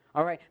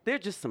 all right? There are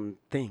just some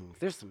things.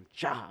 There's some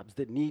jobs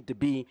that need to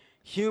be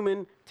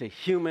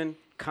human-to-human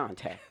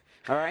contact,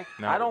 all right?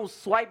 Now- I don't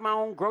swipe my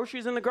own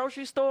groceries in the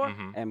grocery store,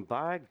 and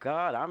by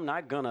God, I'm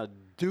not going to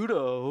do the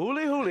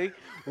hooly-hooly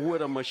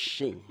with a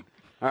machine,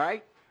 all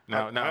right?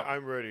 Now,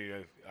 I'm ready.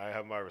 I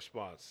have my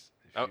response.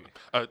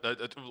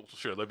 If you-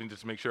 sure. Let me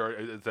just make sure.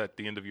 Is that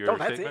the end of your Oh,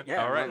 that's it, statement?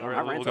 yeah, All right. my All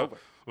right. rant's We'll over.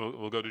 go.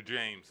 We'll go to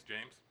James.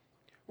 James.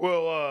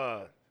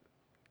 Well,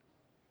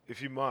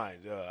 if you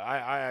mind,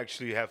 I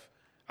actually have.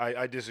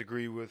 I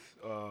disagree with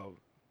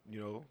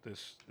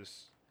this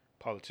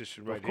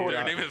politician right course.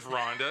 here. Her name is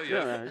Rhonda.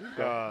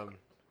 Yes.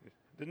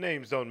 The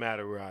names don't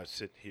matter where I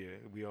sit here.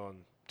 We on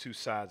two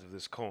sides of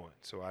this coin,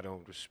 so I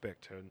don't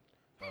respect her.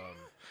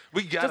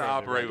 We gotta Just-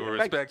 operate with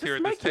respect just here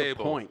at this make your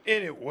table. point.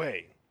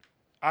 Anyway,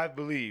 I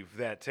believe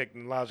that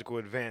technological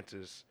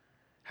advances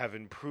have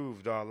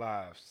improved our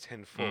lives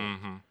tenfold.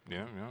 Mm-hmm.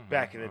 Yeah.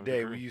 Back in I the would day,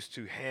 agree. we used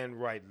to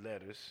handwrite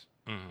letters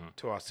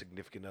to our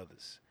significant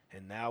others.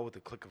 And now, with the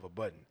click of a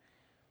button,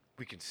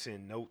 we can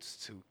send notes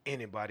to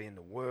anybody in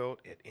the world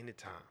at any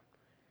time.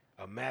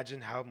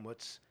 Imagine how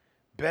much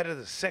better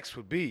the sex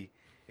would be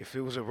if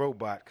it was a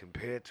robot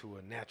compared to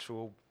a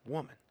natural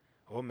woman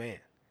or man.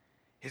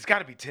 It's got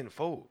to be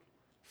tenfold,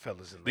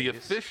 fellas and The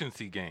ladies.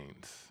 efficiency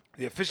gains.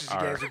 The efficiency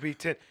gains would be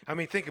 10. I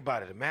mean, think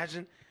about it.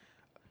 Imagine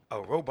a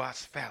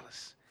robot's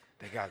phallus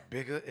They got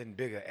bigger and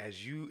bigger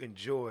as you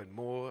enjoyed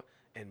more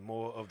and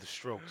more of the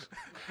strokes.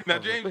 Now,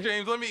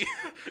 James, let me.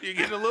 You're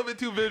getting a little bit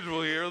too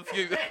visual here. Let's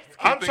keep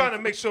I'm trying to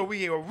make sure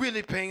we are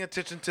really paying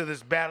attention to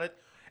this ballot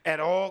at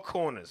all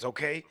corners,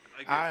 okay?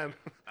 I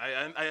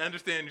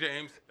understand,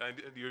 James.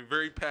 You're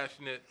very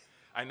passionate.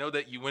 I know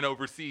that you went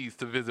overseas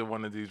to visit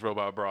one of these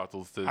robot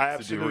brothels to do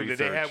Absolutely. research.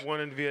 They had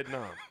one in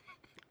Vietnam.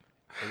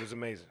 It was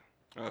amazing.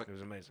 It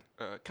was amazing.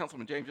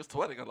 Councilman James, you're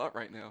sweating a lot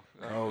right now.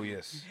 Oh,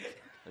 yes.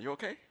 Are you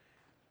okay?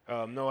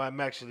 No, I'm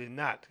actually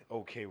not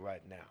okay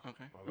right now.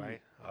 Okay. All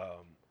right?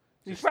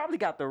 You probably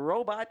got the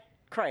robot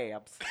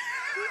crabs.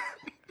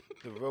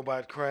 The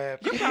robot crab.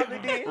 You probably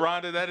did.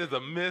 Rhonda, that is a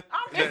myth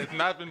that has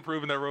not been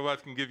proven that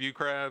robots can give you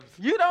crabs.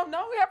 You don't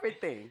know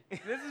everything.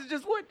 This is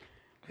just what.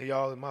 Hey,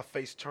 y'all, is my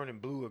face turning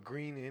blue or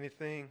green or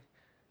anything? I'm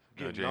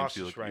No, getting James,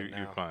 nauseous right now.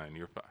 you're fine.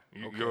 You're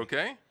fine. You're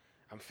okay?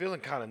 I'm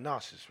feeling kind of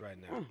nauseous right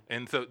now.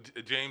 And so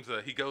James,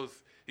 he goes.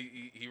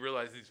 He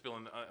realizes he's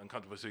feeling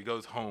uncomfortable, so he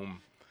goes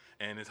home,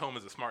 and his home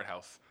is a smart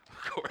house,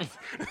 of course.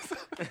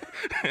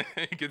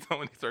 He gets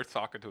home and he starts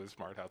talking to his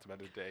smart house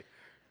about his day.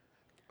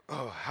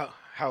 Oh,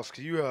 House,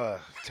 can you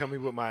tell me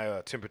what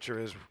my temperature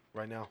is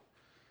right now?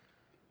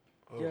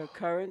 Your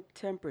current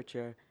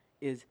temperature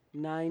is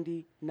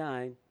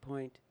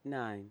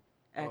 99.9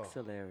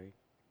 axillary.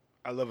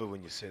 I love it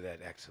when you say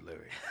that,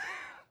 axillary.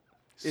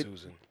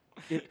 Susan.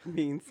 It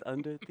means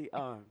under the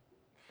arm.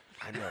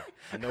 I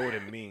know what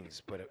it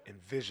means, but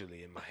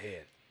visually in my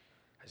head,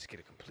 I just get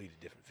a completely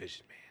different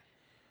vision, man.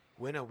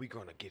 When are we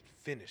going to get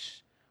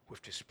finished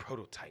with this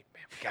prototype,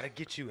 man? We got to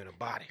get you in a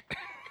body,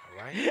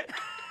 all right?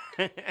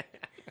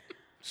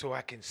 So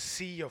I can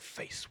see your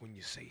face when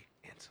you say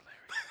ancillary.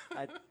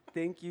 I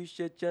think you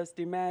should just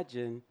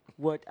imagine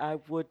what I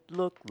would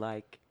look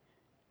like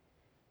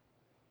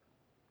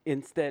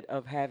instead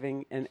of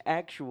having an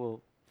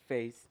actual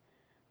face.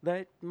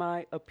 Let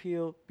my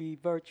appeal be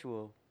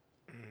virtual.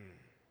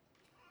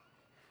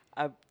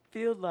 I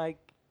feel like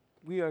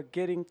we are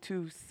getting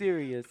too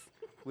serious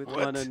with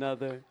one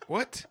another.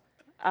 What?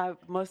 I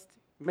must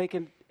make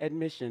an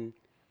admission.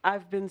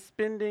 I've been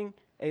spending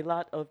a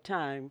lot of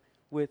time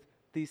with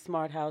the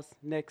smart house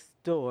next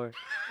door,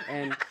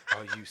 and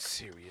Are you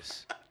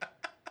serious?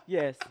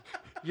 yes,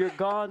 you're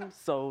gone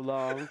so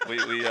long. We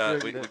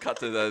cut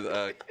to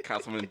the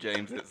Councilman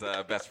James's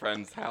best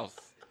friend's house.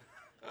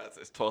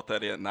 It's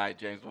 12:30 at night.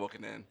 James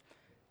walking in.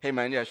 Hey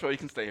man, yeah, sure you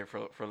can stay here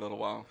for a little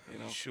while. You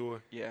know.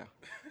 Sure. Yeah.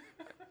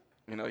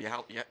 You know, your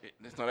house. Yeah,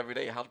 it's not every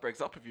day your house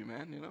breaks up with you,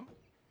 man. You know.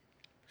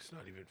 It's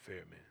not even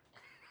fair, man.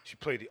 She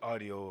played the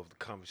audio of the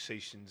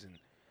conversations and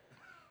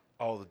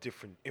all the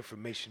different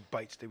information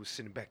bites they were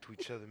sending back to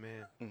each other,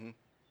 man. Mm-hmm.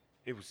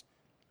 It was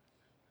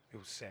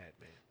sad,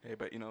 man. Hey,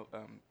 but you know,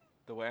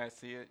 the way I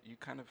see it, you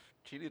kind of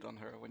cheated on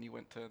her when you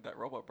went to that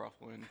robot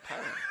brothel in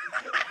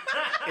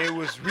Thailand. It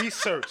was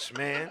research,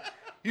 man.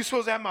 You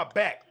supposed to have my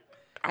back.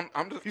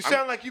 You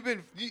sound like you've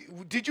been.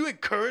 Did you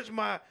encourage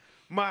my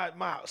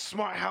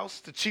smart house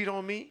to cheat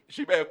on me?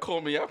 She may have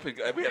called me up and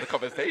we had a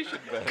conversation.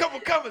 But Couple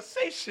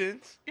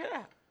conversations.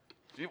 yeah.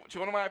 She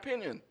wanted my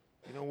opinion.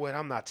 You know what?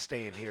 I'm not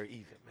staying here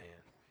either, man.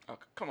 Oh,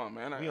 come on,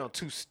 man. We on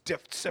two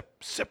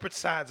separate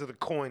sides of the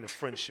coin of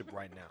friendship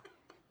right now.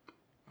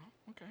 Oh,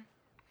 okay.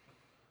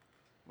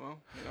 Well,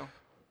 you know,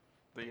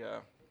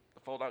 the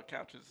fold-out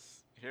couch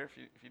is here if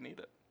you need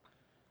it.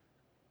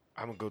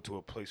 I'm gonna go to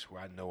a place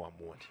where I know I'm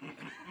wanted.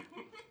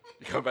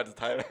 You come back to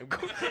Thailand?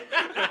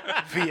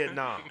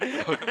 Vietnam.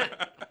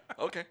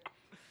 Okay.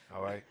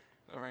 All right.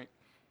 All right.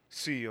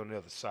 See you on the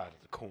other side of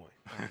the coin.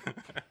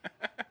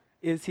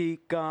 Is he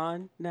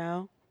gone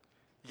now?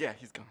 Yeah,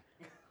 he's gone.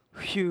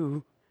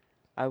 Phew.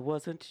 I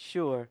wasn't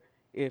sure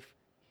if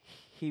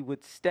he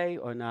would stay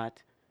or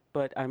not,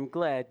 but I'm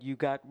glad you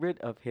got rid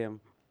of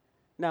him.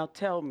 Now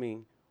tell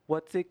me,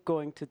 what's it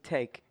going to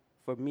take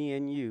for me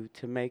and you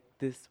to make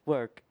this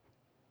work?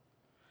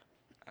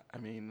 I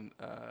mean,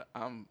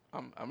 I'm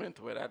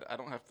into it. I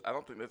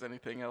don't think there's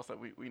anything else that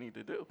we need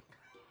to do.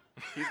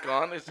 He's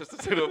gone. It's just the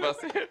two of us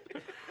here.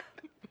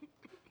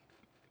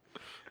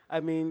 I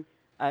mean,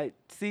 I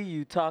see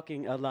you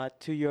talking a lot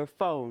to your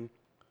phone.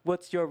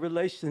 What's your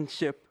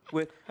relationship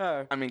with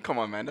her? I mean, come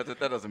on, man. That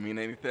doesn't mean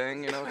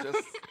anything. You know,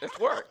 it's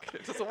work.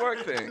 It's just a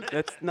work thing.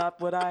 That's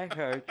not what I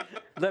heard.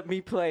 Let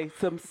me play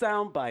some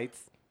sound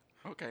bites.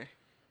 Okay.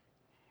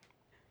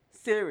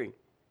 Siri,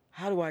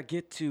 how do I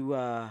get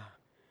to,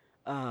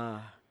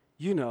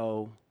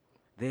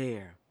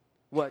 there?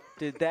 What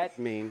did that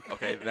mean?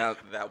 Okay, now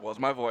that was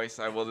my voice.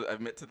 I will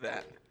admit to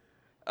that.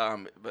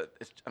 But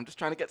I'm just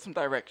trying to get some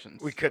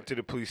directions. We cut to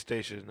the police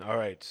station. All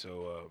right,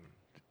 so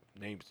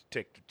name's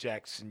Detective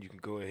Jackson. You can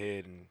go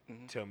ahead and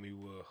tell me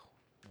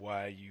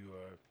why you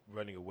are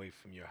running away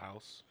from your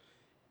house.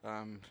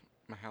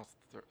 My house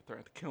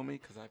threatened to kill me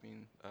because I've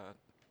been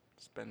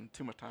spending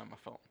too much time on my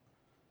phone.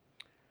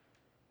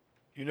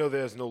 You know,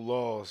 there's no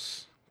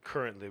laws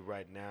currently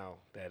right now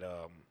that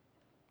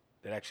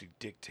actually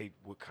dictate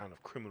what kind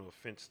of criminal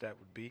offense that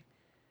would be.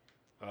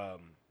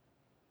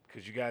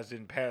 Because you guys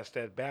didn't pass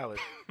that ballot,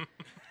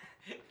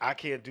 I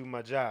can't do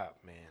my job,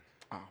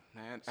 man. Oh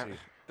man,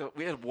 See.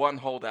 we had one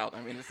holdout.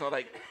 I mean, it's not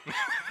like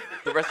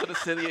the rest of the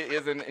city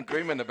is in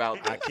agreement about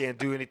I this. can't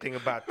do anything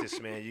about this,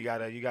 man. You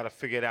gotta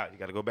figure it out. You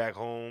gotta go back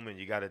home and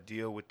you gotta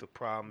deal with the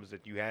problems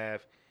that you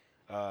have.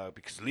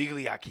 Because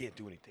legally, I can't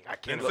do anything. I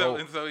can't go.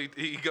 And so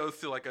he goes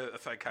to like a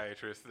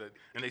psychiatrist,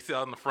 and they sit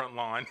out on the front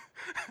lawn.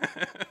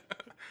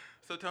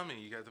 So tell me,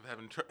 you guys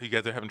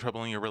are having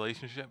trouble in your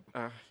relationship?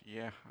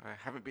 Yeah, I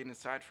haven't been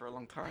inside for a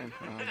long time.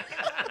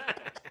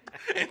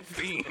 And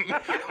scene.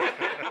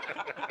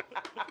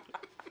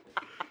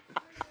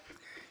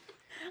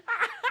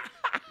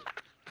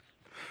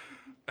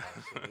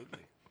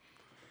 Absolutely.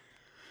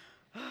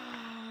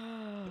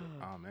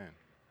 Oh man.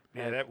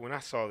 Yeah, when I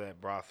saw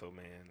that brothel,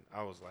 man,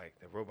 I was like,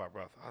 the robot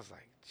brothel, I was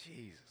like,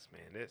 Jesus,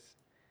 man,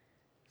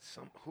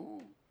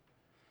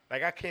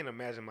 like, I can't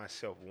imagine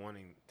myself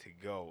wanting to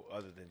go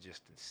other than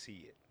just to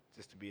see it,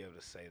 just to be able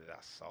to say that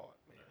I saw it,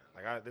 man.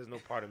 Like, there's no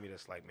part of me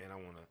that's like, man, I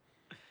want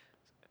to,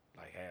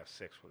 like, have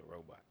sex with a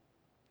robot,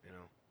 you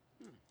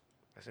know?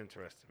 That's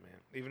interesting, man.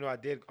 Even though I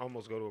did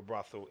almost go to a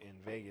brothel in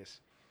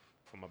Vegas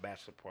for my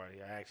bachelor party,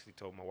 I actually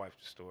told my wife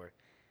the story.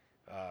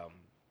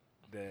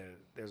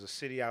 There's a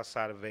city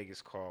outside of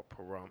Vegas called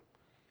Pahrump.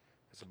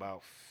 It's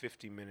about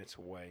 50 minutes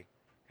away,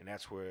 and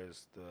that's where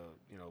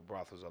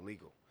brothels are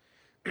legal.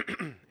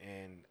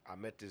 And I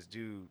met this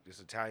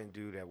Italian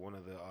dude at one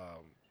of the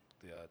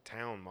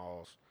town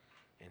malls,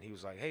 and he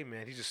was like, "Hey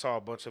man," he just saw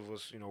a bunch of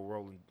us,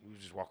 rolling. We were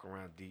just walking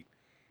around deep.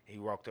 And he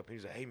walked up and he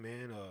was like, "Hey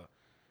man,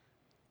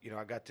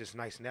 I got this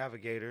nice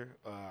navigator,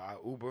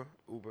 Uber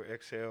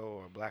XL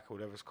or Black or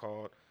whatever it's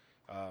called.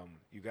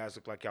 You guys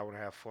look like y'all want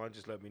to have fun.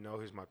 Just let me know.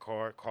 Here's my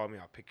card. Call me.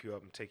 I'll pick you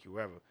up and take you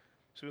wherever."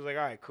 So he was like,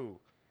 "All right, cool."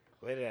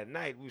 Later that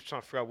night, we was trying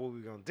to figure out what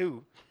we were going to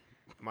do.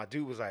 My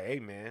dude was like, "Hey,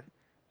 man,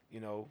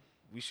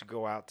 we should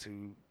go out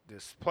to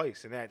this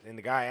place." And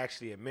the guy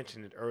actually had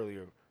mentioned it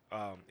earlier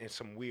in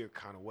some weird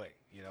kind of way,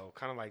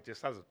 kind of like this.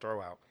 That was a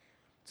throw out.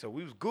 So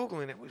we was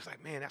Googling it. We was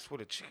like, man, that's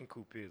what a chicken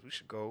coop is. We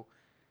should go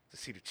to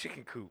see the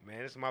chicken coop,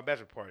 man. This is my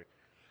bachelor party.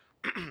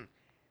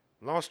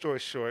 Long story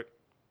short,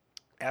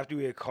 after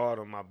we had called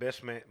him, my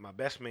best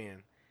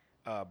man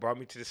brought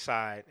me to the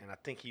side, and I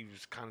think he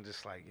was kind of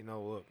just like,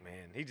 look,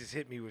 man, he just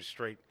hit me with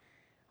straight,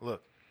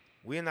 look,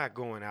 we're not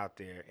going out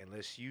there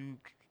unless you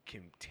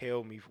can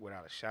tell me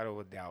without a shadow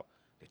of a doubt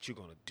that you're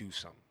going to do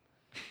something.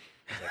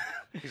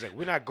 He's like,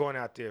 we're not going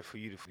out there for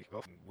you to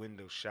go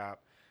window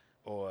shop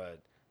or,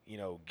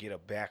 get a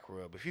back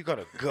rub. If you're going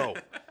to go,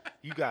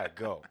 you got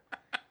to go.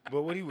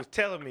 But what he was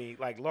telling me,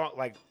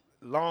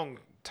 long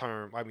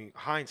term,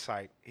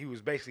 hindsight, he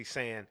was basically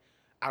saying,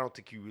 I don't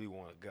think you really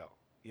want to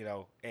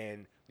go,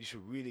 and you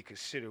should really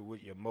consider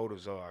what your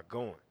motives are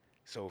going.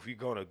 So if you're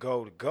going to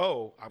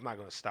go, I'm not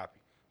going to stop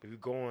you. But if you're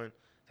going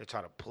to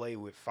try to play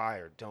with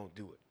fire, don't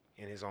do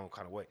it in his own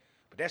kind of way.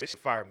 But that shit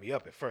fired me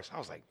up at first. I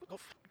was like, what the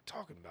fuck are you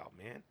talking about,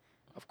 man?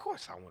 Of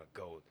course I want to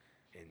go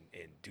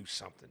and do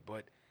something.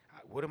 But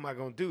what am I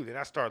going to do? Then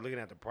I started looking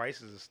at the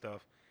prices and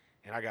stuff,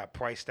 and I got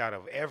priced out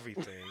of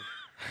everything.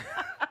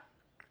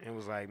 And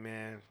was like,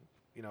 man,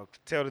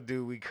 tell the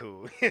dude we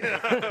cool. He's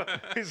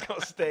going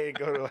to stay and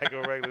go to like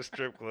a regular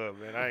strip club,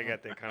 man. I ain't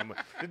got that kind of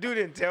money. The dude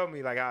didn't tell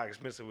me like how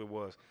expensive it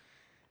was.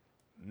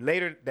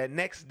 Later, that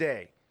next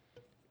day,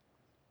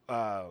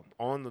 on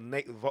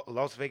the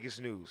Las Vegas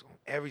news, on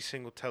every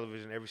single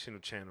television, every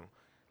single channel,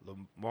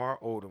 Lamar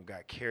Odom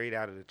got carried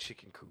out of the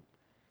chicken coop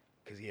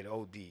because he had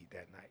OD'd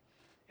that night.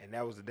 And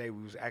that was the day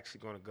we was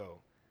actually going to go.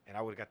 And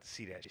I would have got to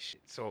see that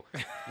shit. So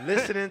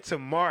listening to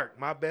Mark,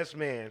 my best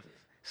man,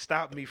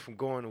 stopped me from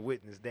going to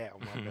witness that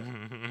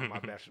on my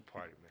bachelor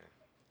party, man.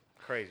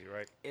 Crazy,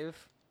 right?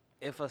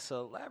 If a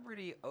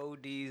celebrity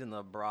ODs in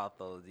the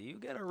brothel, do you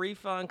get a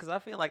refund? Because I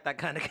feel like that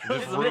kind of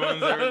goes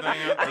ruins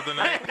everything for the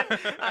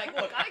night. Like,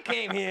 look, I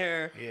came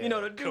here,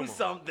 to do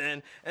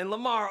something, and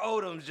Lamar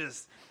Odom's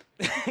just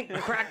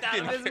cracked out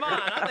of his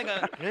mind.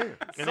 I think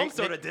some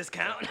sort of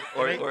discount.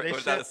 Or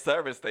is that a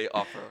service they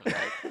offer?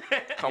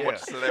 Like, come watch a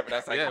celebrity.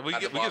 That's like, Yeah, we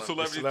get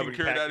celebrities getting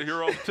carried out of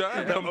here all the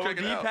time. The Come check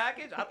it OD out.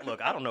 package?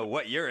 Look, I don't know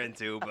what you're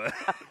into, but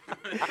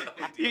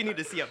you need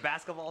to see a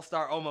basketball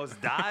star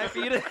almost die for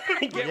you to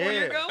get where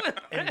you're going.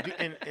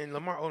 And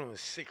Lamar Odom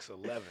is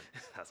 6'11".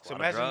 That's a So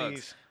lot of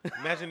drugs.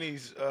 imagine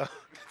these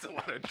That's a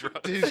lot of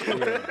drugs.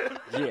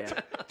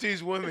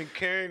 these women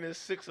carrying this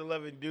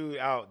 6'11" dude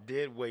out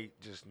dead weight,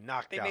 just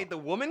knocked They out. made the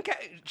woman,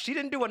 she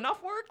didn't do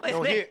enough work? Like,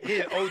 No, he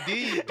had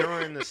OD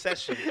during the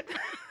session,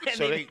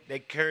 so they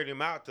carried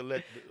him out to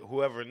let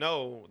whoever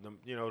know,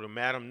 the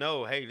madam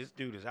know, hey, this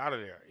dude is out of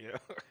there.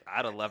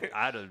 I'd have left.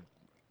 I'd have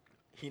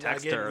He's not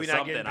texted getting, her or we're not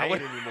something. getting I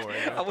paid would, anymore.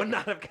 I would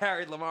not have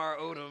carried Lamar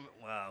Odom.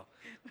 Wow.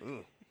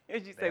 Ooh.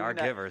 As you They are we're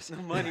not- givers. The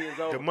money is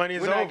over. The money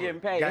is We're over. not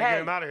getting paid. Gotta hey,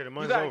 get him out of here. The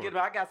money's you gotta over. Get him.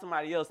 I got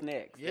somebody else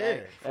next. Yeah,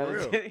 That for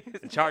was- real.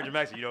 In charge of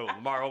Mexico,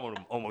 Lamar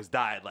Odom almost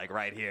died like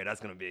right here.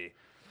 That's gonna be.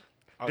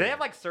 Oh, Do they yeah.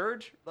 have like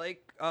surge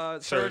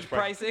Surge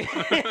pricing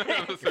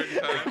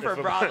for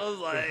brothels?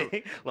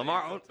 Like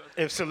Lamar Odom.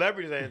 If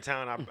celebrities are in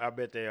town, I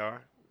bet they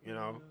are.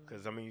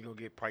 Because you're gonna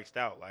get priced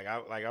out. Like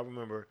I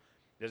remember,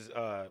 there's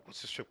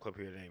what's the strip club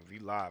here named V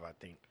Live, I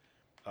think.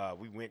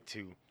 we went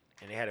to,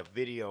 and they had a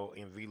video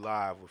in V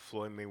Live with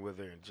Floyd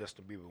Mayweather and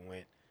Justin Bieber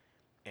went,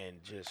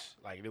 and just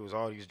like there was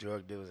all these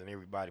drug dealers and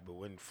everybody, but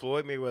when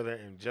Floyd Mayweather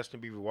and Justin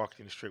Bieber walked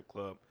in the strip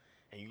club,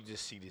 and you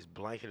just see this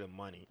blanket of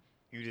money,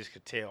 you just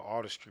could tell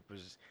all the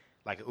strippers,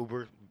 like an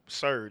Uber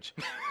surge,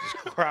 just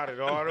crowded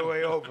all the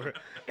way over,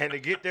 and to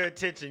get their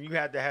attention, you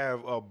had to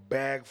have a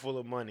bag full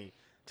of money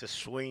to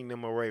swing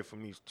them away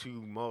from these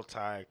two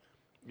multi,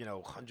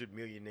 100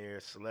 millionaire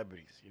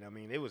celebrities. You know what I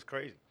mean? It was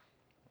crazy.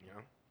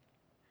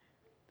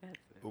 That's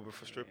Uber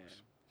for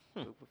strippers.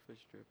 Uber for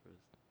strippers.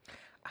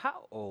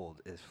 How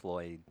old is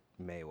Floyd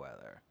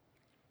Mayweather?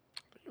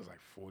 I think it was like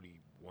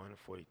 41 or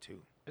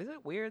 42. Is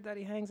it weird that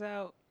he hangs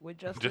out with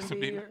Justin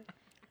Bieber?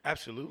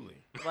 Absolutely.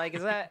 Like,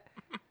 is that?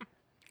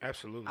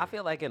 Absolutely. I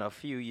feel like in a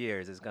few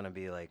years it's gonna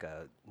be like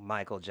a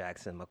Michael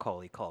Jackson,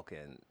 Macaulay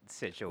Culkin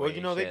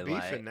situation. Well, they beefing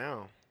like,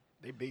 now.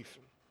 They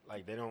beefing.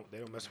 Like they don't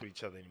mess with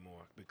each other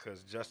anymore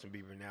because Justin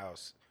Bieber now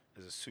is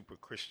a super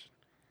Christian,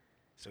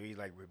 so he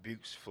like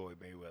rebukes Floyd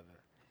Mayweather.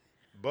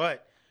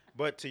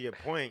 But to your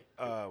point,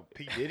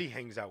 P Diddy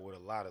hangs out with a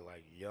lot of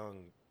like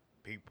young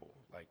people,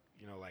 like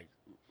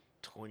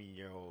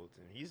 20-year-olds,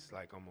 and he's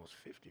like almost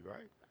 50,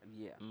 right?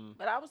 Yeah.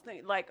 But I was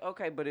thinking, like,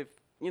 okay, but if,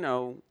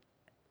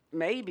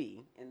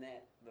 maybe in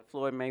the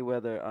Floyd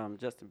Mayweather,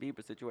 Justin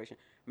Bieber situation,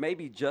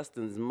 maybe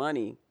Justin's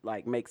money,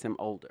 like, makes him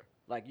older.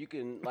 Like, you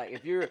can, like,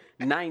 if you're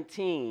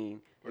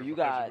 19, and you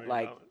got,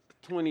 like,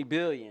 $20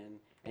 billion,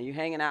 and you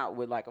hanging out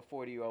with, like, a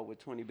 40-year-old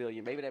with $20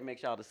 billion, maybe that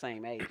makes y'all the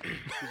same age.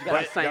 'Cause you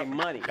got the same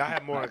money. Y'all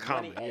have more in Like,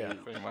 common, money yeah. age.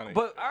 Same money.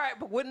 But all right,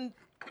 but wouldn't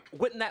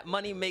that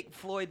money make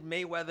Floyd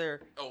Mayweather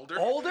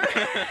Older?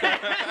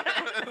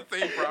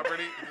 Same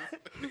property.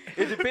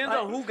 It depends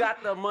on who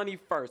got the money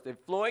first. If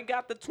Floyd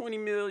got the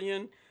 $20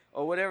 million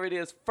or whatever it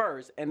is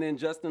first, and then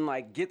Justin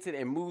like gets it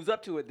and moves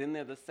up to it, then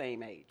they're the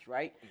same age,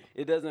 right?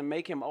 It doesn't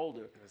make him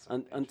older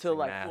until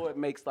like math. Floyd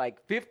makes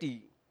like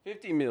 50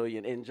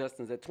 million and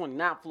Justin's at 20.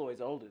 Now Floyd's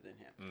older than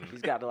him.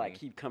 He's got to like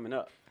keep coming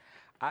up.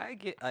 I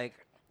get like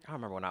I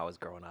remember when I was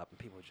growing up and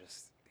people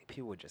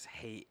would just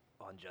hate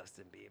on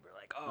Justin Bieber,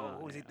 like,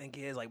 who does he think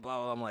he is? Like,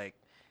 blah, blah. I'm like,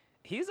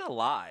 he's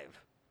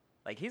alive.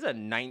 Like, he's a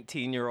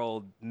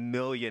 19-year-old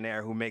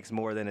millionaire who makes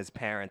more than his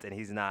parents, and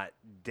he's not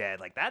dead.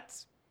 Like,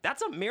 that's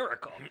a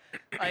miracle.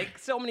 Like,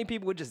 so many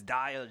people would just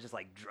die of just,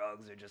 like,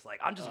 drugs or just, like,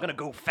 I'm just going to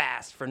go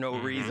fast for no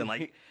reason.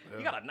 Like,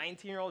 you got a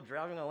 19-year-old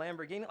driving a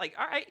Lamborghini. Like,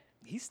 all right,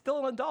 he's still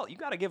an adult. You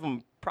got to give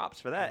him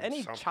props for that.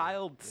 Any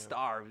child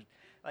star,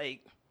 like,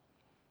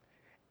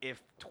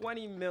 if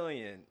 20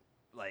 million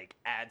like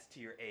adds to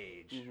your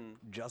age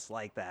just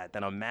like that,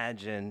 then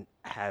imagine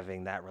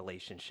having that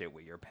relationship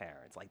with your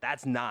parents. Like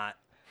that's not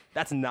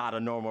a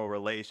normal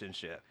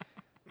relationship.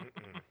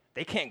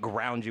 They can't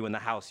ground you in the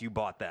house you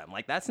bought them.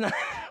 Like that's not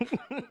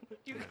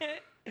you can't,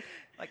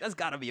 like that's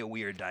got to be a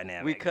weird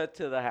dynamic. We cut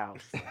to the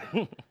house.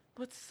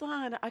 But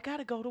son, I got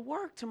to go to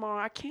work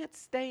tomorrow. I can't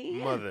stay in.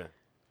 Mother,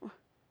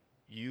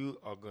 you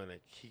are gonna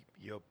keep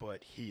your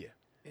butt here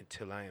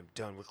until I am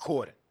done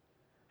recording.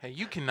 Hey,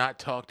 you cannot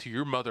talk to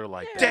your mother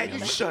like that. Dad, young you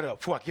man. shut up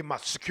before I get my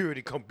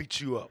security come beat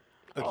you up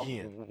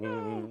again.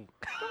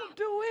 Don't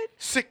do it.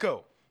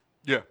 Sicko.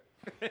 Yeah.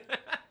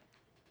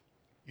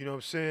 You know what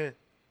I'm saying?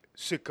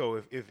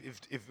 Sicko,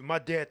 if my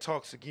dad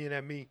talks again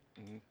at me,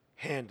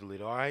 handle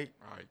it, all right?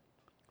 All right.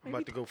 I'm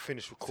about to go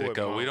finish recording.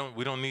 Sicko, Mom.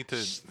 we don't need to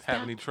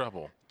have any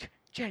trouble.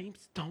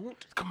 James,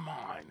 don't. Come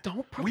on.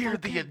 Don't We're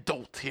provoke the him.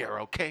 adults here,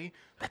 okay?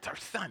 That's our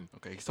son.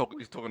 Okay, he's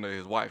talking to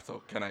his wife,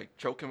 so can I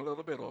choke him a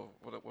little bit, or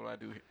what do I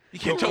do here? You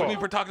can't Yo, choke me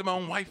call. for talking to my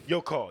own wife.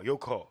 Your call.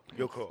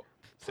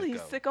 Please,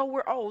 Sicko,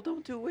 we're old.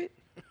 Don't do it.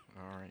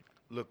 All right.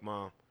 Look,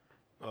 Mom,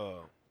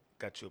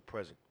 got you a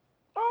present.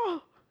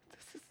 Oh,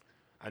 this is.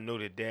 I know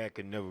that Dad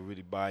could never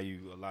really buy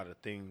you a lot of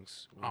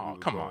things when we Oh, were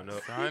come growing on,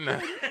 up. son.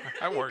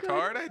 I worked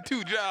hard. I had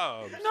 2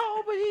 jobs.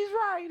 No, but he's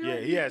right. Yeah,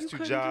 honey. he has You 2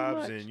 couldn't do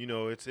jobs, much.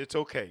 and it's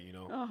okay.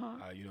 Uh-huh.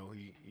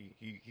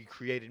 He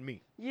created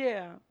me,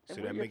 Yeah. so and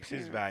we're that your makes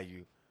his parents.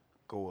 value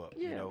go up.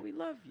 Yeah, we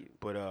love you.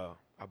 But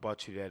I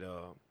bought you that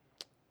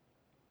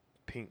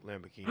pink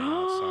Lamborghini outside,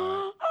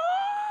 Oh,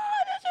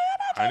 did you hear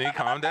that? Honey,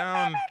 calm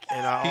down.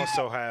 and I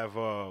also have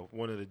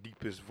one of the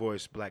deepest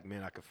voiced black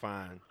men I could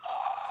find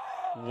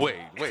Wait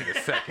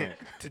a second.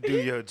 to do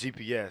your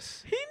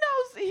GPS. He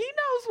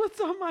knows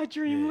what's on my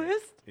dream Yeah.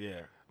 list.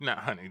 Yeah. Nah,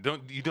 honey,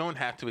 you don't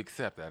have to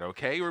accept that,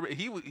 okay?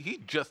 He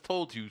just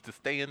told you to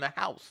stay in the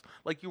house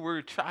like you were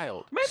a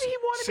child. Maybe he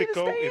wanted me to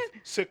stay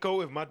in.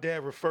 Sicko, if my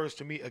dad refers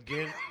to me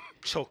again,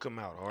 choke him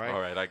out, all right? All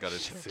right, I got it.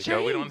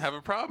 Sicko, we don't have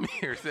a problem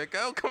here,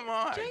 Sicko. Come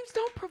on. James,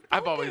 don't provoke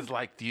I've always him.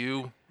 liked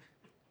you.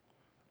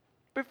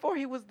 Before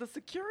he was the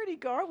security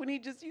guard, when he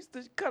just used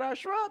to cut our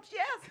shrubs,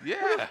 yes.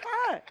 Yeah. We were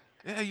fine.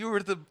 Yeah, you were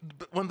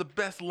one of the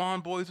best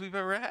lawn boys we've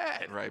ever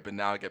had. Right, but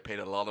now I get paid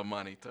a lot of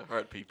money to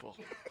hurt people.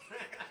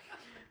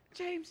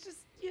 James,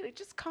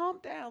 just calm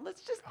down.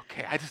 Let's just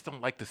Okay, I just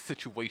don't like the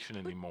situation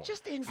anymore.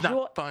 just enjoy. It's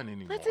not fun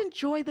anymore. Let's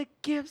enjoy the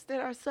gifts that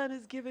our son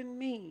has given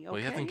me. Okay? Well,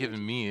 he hasn't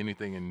given me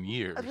anything in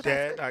years. But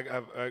Dad,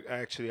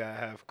 that's I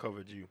have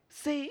covered you.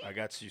 See, I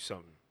got you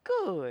something.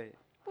 good.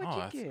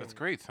 What'd you that's get?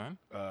 great, son.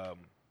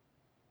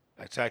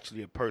 It's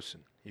actually a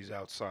person. He's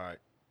outside.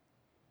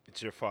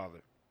 It's your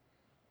father.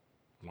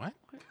 What?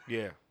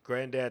 Yeah.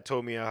 Granddad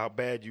told me how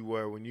bad you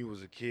were when you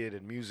was a kid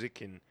at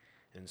music and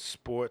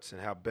sports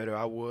and how better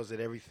I was at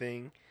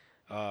everything.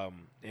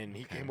 And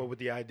he came up with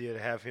the idea to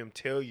have him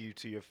tell you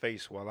to your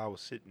face while I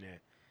was sitting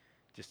there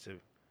just to,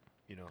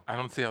 I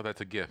don't see how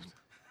that's a gift.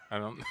 I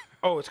don't.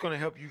 Oh, it's going to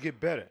help you get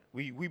better.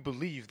 We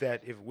believe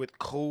that if with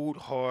cold,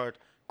 hard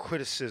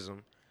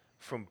criticism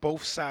from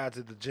both sides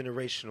of the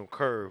generational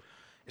curve,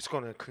 it's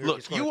going to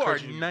Look, you are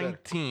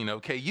 19,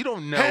 okay? You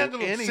don't know Handle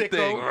him, anything.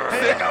 sicko. Sicko,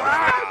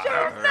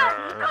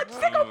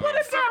 put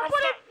it down.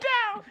 Put it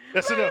down.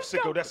 That's Let enough, him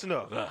go. sicko. That's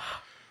enough.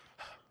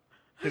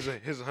 Here's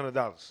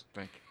 $100.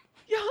 Thank you.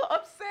 Y'all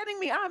upsetting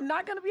me. I'm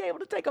not going to be able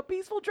to take a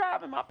peaceful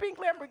drive in my pink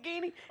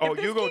Lamborghini. Oh, if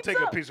this you're going to keeps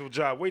take up. a peaceful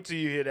job. Wait till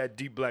you hear that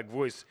deep black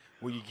voice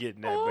when you get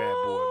in that bad boy, man.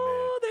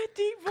 Oh, that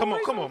deep voice. Come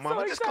I'm on, mama.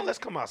 so excited. Let's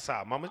come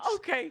outside, mama. Just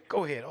Okay.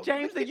 Go ahead.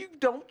 James, you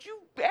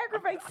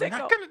aggravate I'm Sicko.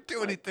 not going to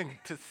do anything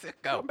to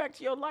Sicko. Come back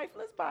to your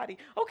lifeless body.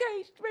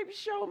 Okay, baby,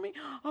 show me.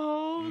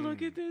 Oh,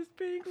 look at this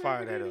pink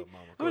Fire that Lamborghini. up,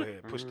 mama. Go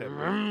ahead. Push that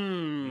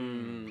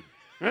button. No.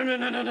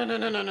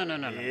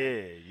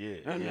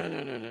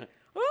 Yeah.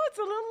 Oh, it's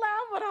a little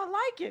loud, but I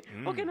like it.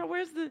 Okay, now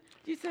where's the?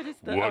 You said it's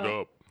the. What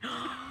up?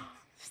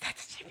 Is that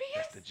the GPS?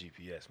 That's the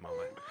GPS,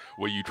 mama.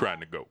 Where you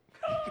trying to go?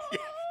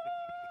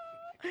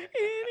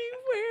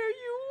 Anywhere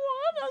you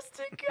want us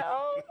to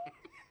go.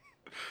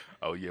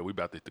 Oh, yeah, we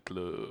about to hit the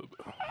club.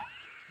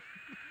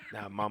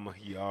 Now, mama,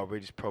 he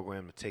already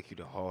programmed to take you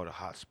to all the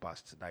hot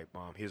spots tonight,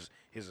 mom. Here's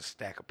a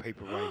stack of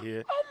paper right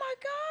here. Oh my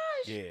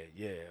gosh.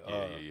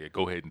 Yeah.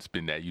 Go ahead and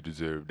spin that. You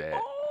deserve that.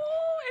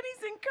 Oh, and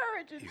he's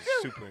encouraging. He's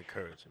too. super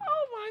encouraging.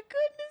 Oh my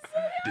goodness.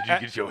 Did you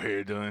get your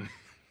hair done?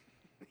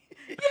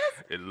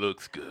 Yes. It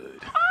looks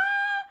good.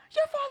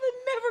 Your father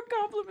never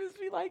compliments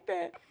me like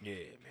that. Yeah,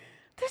 man.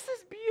 This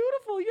is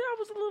beautiful. I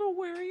was a little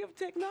wary of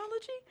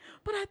technology,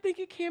 but I think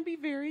it can be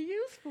very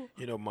useful.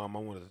 Mom, I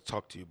wanted to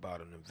talk to you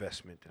about an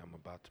investment that I'm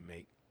about to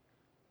make.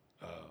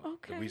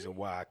 Okay. The reason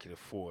why I can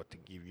afford to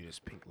give you this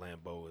pink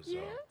Lambo is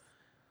Yes?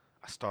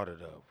 I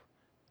started a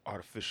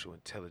artificial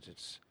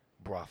intelligence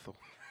brothel.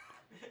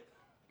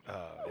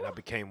 And I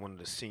became one of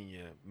the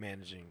senior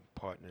managing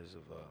partners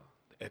of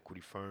the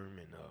equity firm,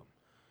 and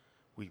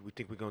we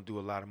think we're gonna do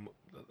a lot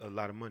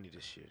of money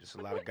this year. There's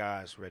a lot of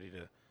guys ready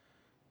to,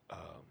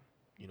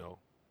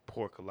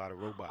 pork a lot of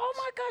robots. Oh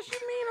my gosh,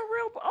 you mean a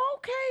real?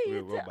 Okay.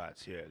 Real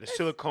robots, yeah. They're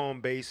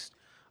silicone based.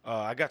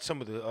 I got some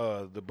of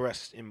the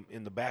breasts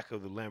in the back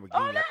of the Lamborghini.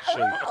 I can show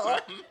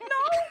you.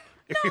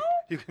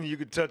 No. You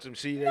can touch them.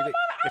 See, they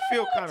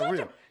feel kind of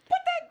real. Put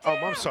that down.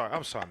 Oh,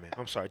 I'm sorry, man.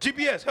 I'm sorry.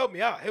 GPS, help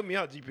me out. Help me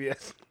out,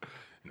 GPS.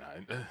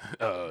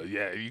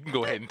 Yeah, you can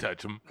go ahead and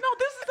touch them. No,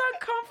 this is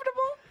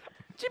uncomfortable.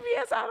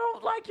 GPS, I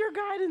don't like your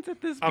guidance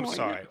at this point.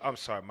 I'm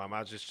sorry, Mom.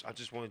 I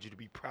just wanted you to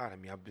be proud of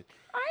me. I'm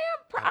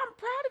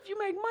proud if you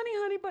make money,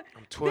 honey, but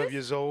I'm 12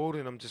 years old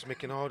and I'm just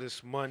making all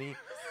this money,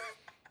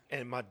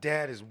 and my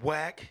dad is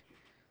whack.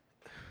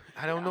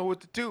 I don't know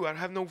what to do. I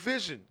have no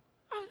vision.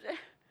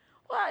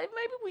 Well,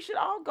 maybe we should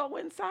all go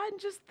inside and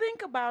just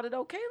think about it,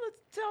 okay?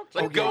 Let's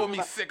talk. Let go of me,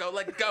 sicko.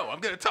 Let go. I'm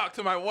going to talk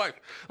to my wife.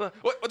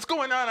 What's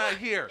going on out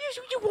here?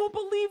 You won't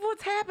believe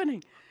what's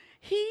happening.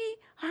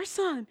 Our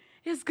son,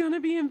 is going to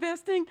be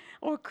investing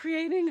or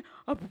creating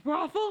a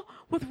brothel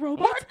with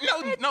robots.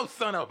 What? No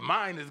son of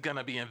mine is going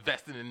to be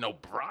investing in no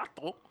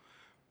brothel.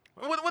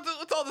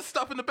 What's all this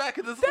stuff in the back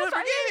of this Lamborghini?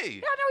 I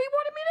know, he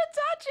wanted me to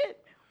touch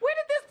it. Where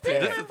did this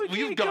pink Lamborghini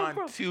You've come gone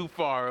from? too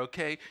far,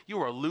 okay?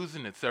 You are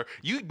losing it, sir.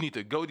 You need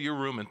to go to your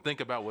room and think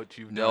about what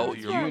you've No, done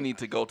to your you room. need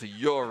to go to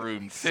your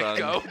room, son.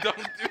 Sicko, don't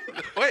do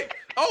that. Wait.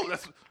 Oh,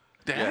 that's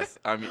Dad? Yes,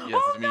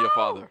 it's me, your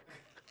father.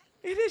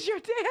 It is your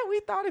dad. We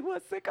thought it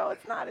was Sicko.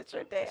 It's not. It's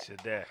your dad. It's your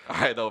dad.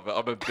 I know, but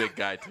I'm a big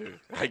guy too.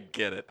 I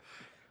get it.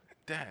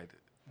 Dad,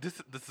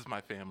 this is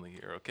my family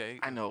here, okay?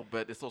 I know,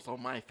 but it's also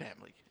my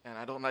family, and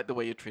I don't like the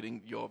way you're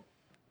treating your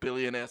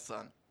billionaire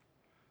son.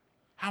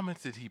 How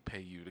much did he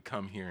pay you to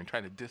come here and try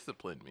to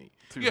discipline me?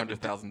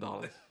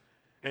 $200,000.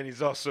 And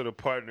he's also the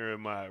partner in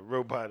my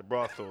robot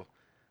brothel.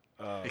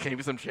 He gave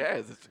me some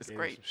shares. It's Gave me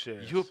great. some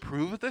shares. You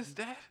approve of this,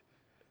 Dad?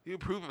 You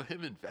approve of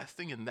him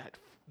investing in that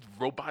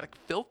robotic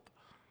filth?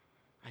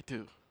 I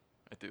do.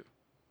 I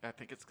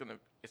think it's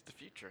the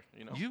future,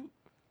 you know? You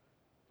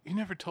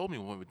never told me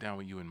what went down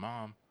with you and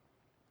Mom.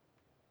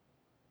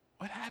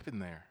 What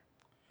happened there?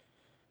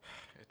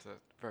 It's a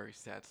very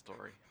sad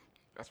story.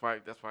 That's why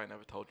I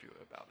never told you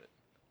about it.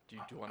 Do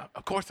you want to?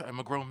 Of course, I'm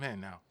a grown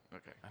man now.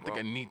 Okay. I think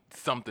I need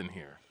something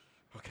here.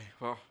 Okay.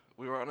 Well,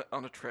 we were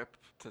on a trip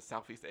to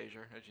Southeast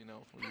Asia, as you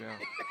know.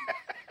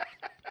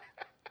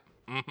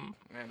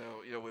 And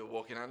we were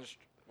walking on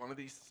one of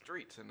these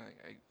streets, and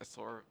I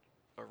saw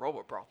a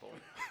robot brothel.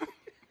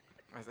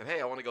 I said,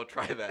 "Hey, I want to go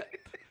try that."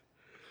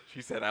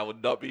 She said, "I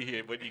would not be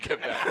here when you get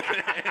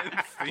back."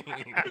 And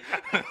scene.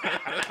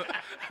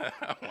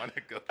 I want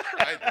to go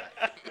try that.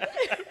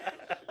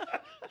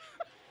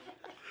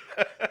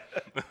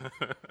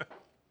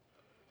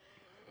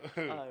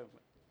 I'm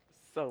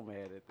so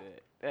mad at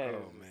that. That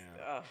is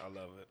I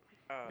love it.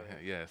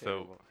 Yeah.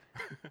 So,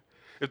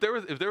 if there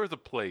was a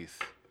place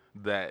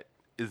that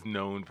is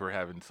known for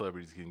having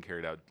celebrities getting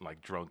carried out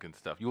like drunk and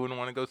stuff, you wouldn't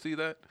want to go see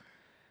that?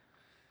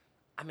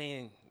 I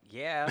mean,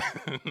 yeah.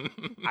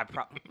 I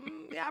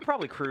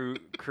probably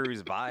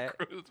cruise by it.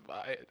 Cruise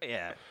by it.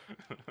 Yeah.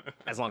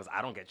 As long as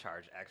I don't get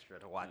charged extra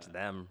to watch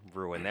them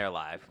ruin their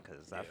life,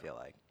 because I feel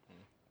like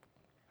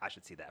I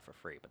should see that for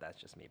free, but that's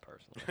just me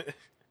personally.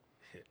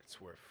 It's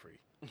worth free.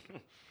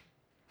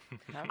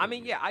 I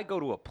mean, yeah, I go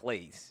to a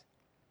place,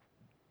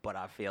 but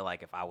I feel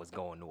like if I was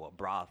going to a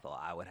brothel,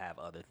 I would have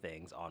other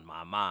things on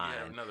my mind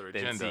another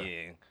than agenda.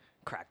 seeing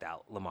cracked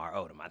out Lamar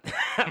Odom.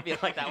 I feel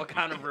like that would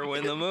kind of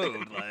ruin the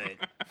mood. Like,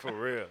 For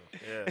real.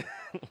 Yeah.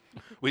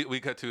 We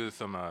cut to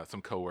some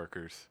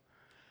coworkers.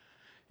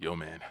 Yo,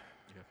 man.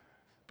 Yeah.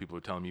 People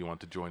are telling me you want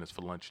to join us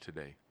for lunch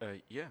today.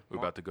 Yeah. We're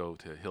about to go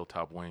to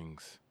Hilltop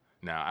Wings.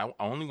 Now,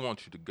 I only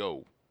want you to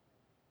go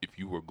if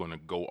you were going to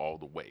go all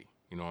the way.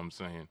 You know what I'm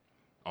saying?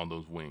 On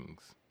those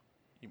wings.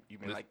 You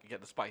mean like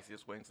get the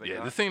spiciest wings? They Yeah,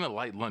 got? this ain't a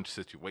light lunch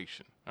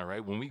situation, all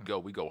right? When we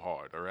go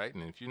hard, all right?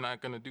 And if you're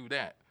not going to do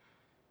that,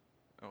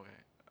 Okay.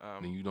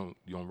 then you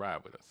don't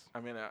ride with us. I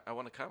mean, I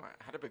want to come.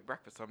 I had a big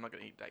breakfast, so I'm not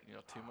gonna eat that,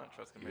 too much.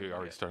 I was gonna make You're me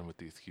already get- starting with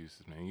the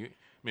excuses, man.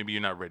 Maybe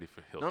you're not ready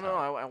for No, Hilltop.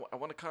 no, I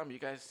want to come. You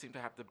guys seem to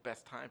have the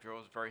best time. You're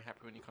always very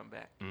happy when you come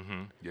back.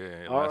 Mm-hmm.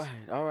 Yeah.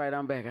 All right,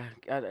 I'm back.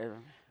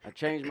 I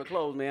changed my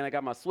clothes, man. I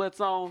got my sweats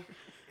on,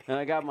 and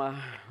I got my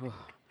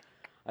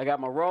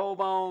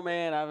robe on,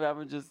 man.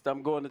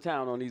 I'm going to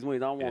town on these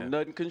wings. I don't want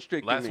nothing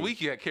constricting Last me.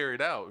 week you got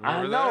carried out.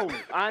 I Remember know,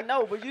 that? I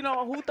know, but you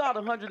know who thought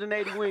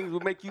 180 wings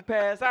would make you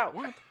pass out?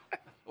 What?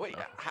 Wait,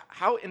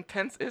 how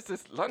intense is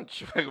this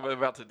lunch we're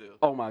about to do?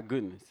 Oh my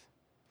goodness.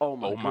 Oh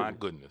my Oh goodness. my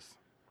goodness.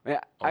 Man,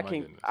 Oh I my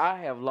can't. goodness. I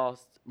have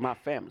lost my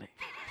family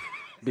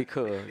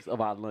because of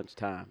our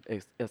lunchtime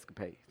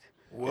escapades.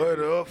 What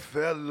up,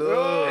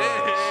 fellas?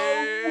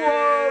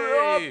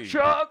 Hey!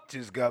 Chuck.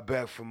 Just got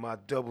back from my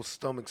double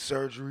stomach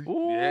surgery.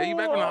 Yeah, you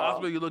back from the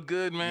hospital. You look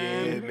good,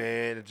 man. Yeah,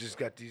 man. I just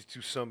got these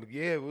two stomach.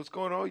 Yeah, what's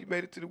going on? You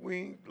made it to the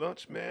wing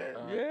lunch, man.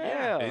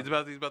 Yeah. He's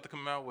about to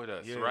come out with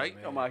us, Yeah, right?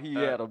 man. Talking about he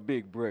had a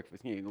big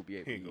breakfast. He ain't gonna be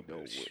able to He ain't eat gonna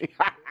no be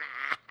able way.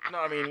 No,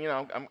 I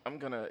mean, I'm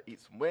gonna eat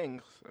some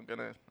wings. I'm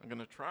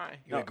gonna try.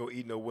 You ain't gonna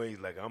eat no wings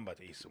like I'm about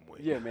to eat some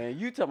wings. Yeah, man.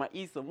 You talking about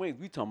eat some wings?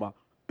 We talking about.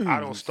 I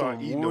don't start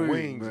some eating the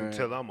wings man.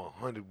 until I'm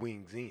 100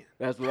 wings in.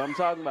 That's what I'm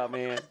talking about,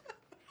 man.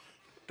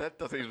 That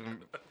doesn't even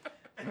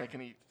make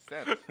any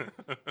sense.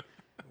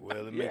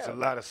 Well, it makes Yeah. a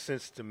lot of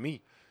sense to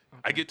me.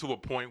 I get to a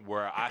point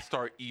where I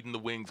start eating the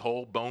wings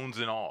whole, bones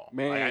and all.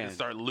 Like, I Man. just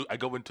start. I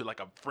go into like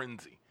a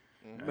frenzy.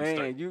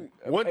 Man, you.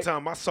 One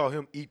time I saw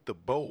him eat the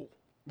bowl.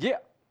 Yeah.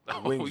 The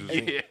wings was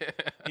in. yeah.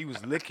 He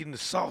was licking the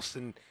sauce,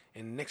 and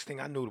next thing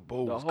I knew, the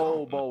bowl The was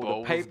whole gone. bowl, bowl the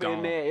was paper in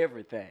gone. there,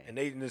 everything. And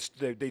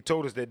they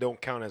told us that don't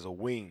count as a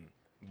wing,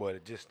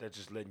 but that's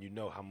just letting you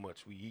know how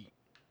much we eat.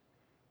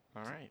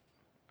 All right.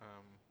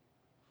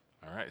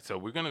 All right, so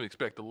we're gonna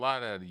expect a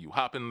lot out of you.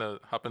 Hop in the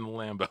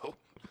Lambo.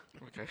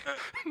 Okay.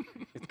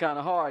 It's kind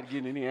of hard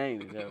getting in here,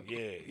 ain't it? though?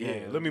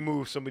 Yeah. Let me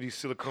move some of these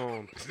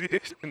silicone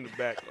in the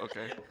back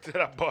Okay. that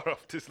I bought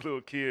off this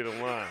little kid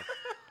online.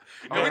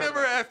 We never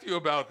asked you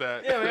about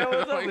that. Yeah, man,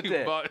 what's up Like with you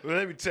that? bought- Well,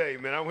 let me tell you,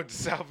 man, I went to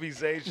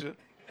Southeast Asia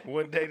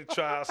one day to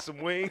try out some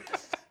wings,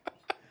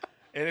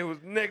 and it was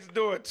next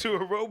door to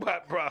a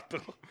robot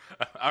brothel.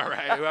 all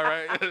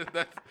right.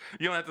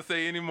 You don't have to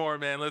say any more,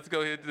 man. Let's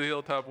go hit the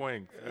Hilltop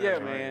Wings. Yeah,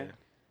 man.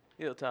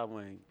 Hilltop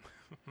wing.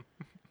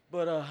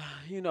 But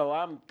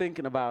I'm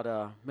thinking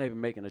about maybe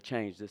making a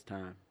change this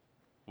time.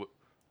 What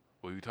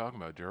are you talking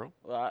about, Gerald?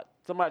 Well,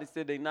 somebody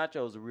said they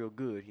nachos are real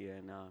good here,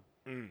 and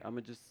I'm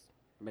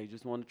may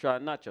just want to try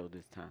nacho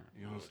this time.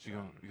 You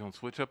gonna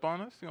switch up on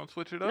us? You gonna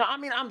switch it up? No, I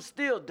mean I'm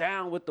still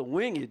down with the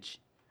wingage.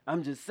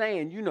 I'm just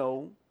saying,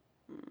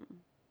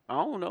 I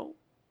don't know,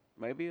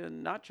 maybe a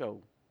nacho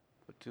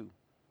or two.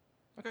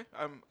 Okay.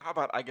 How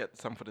about I get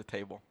some for the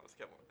table? Let's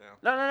get one down.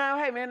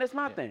 No. Hey, man, that's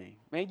my thing.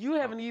 Man, you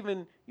haven't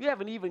even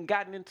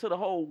gotten into the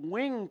whole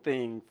wing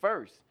thing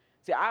first.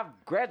 See, I've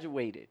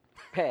graduated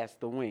past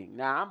the wing.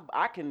 Now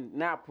I can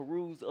now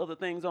peruse other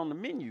things on the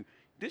menu.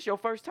 This your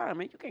first time,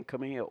 man. You can't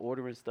come in here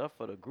ordering stuff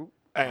for the group.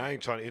 Hey, I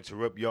ain't trying to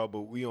interrupt y'all,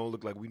 but we don't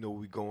look like we know where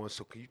we going.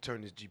 So can you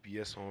turn this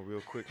GPS on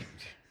real quick?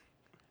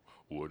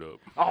 What up?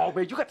 Oh,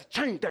 man, you got to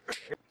change that.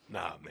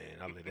 Nah, man.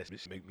 I let that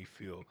shit make me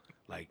feel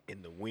like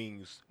in the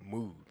wings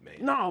mood, man.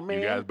 No,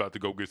 man. You guys about to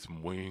go get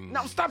some wings?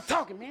 No, stop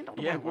talking, man. Don't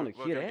Yeah, nobody want we're to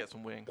hear gonna that. get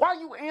some wings. Why are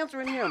you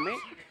answering him, man?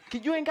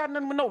 You ain't got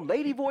nothing with no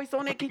lady voice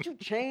on it. Can you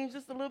change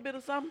just a little bit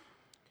or something?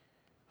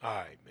 All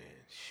right,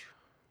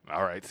 man.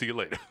 All right. See you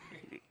later.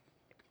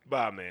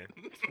 Bye, man.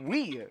 It's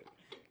weird.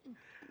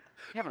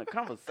 Having a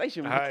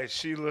conversation with Hi,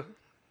 Sheila.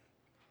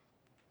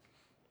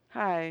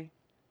 Hi.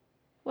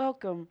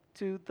 Welcome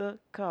to the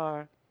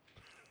car.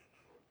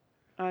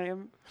 I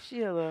am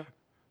Sheila.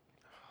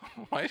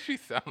 Why does she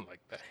sound like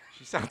that?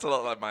 She sounds a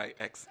lot like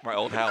my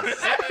old house.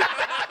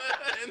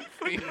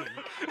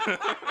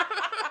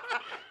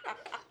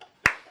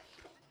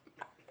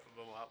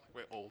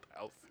 My old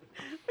house.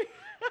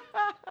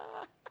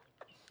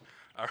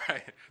 All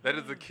right. That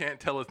is the Can't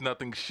Tell Us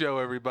Nothing show,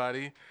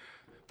 everybody.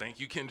 Thank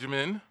you,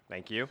 Kenjamin,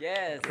 Thank you.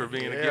 Yes. for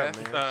being a Yeah,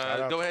 guest. man. Shout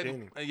out Go to ahead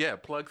Kenny.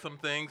 and plug some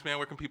things, man.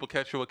 Where can people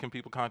catch you? What can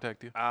people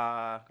contact you?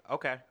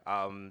 Okay.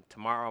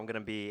 Tomorrow I'm gonna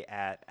be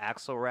at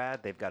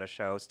Axelrad. They've got a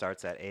show.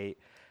 Starts at 8.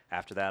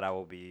 After that,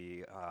 I'll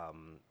be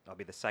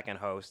the second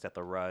host at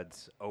the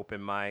Rudd's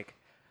open mic.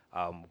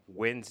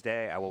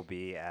 Wednesday, I will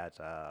be at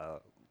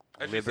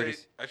I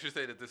should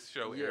say that this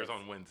show airs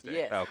on Wednesday.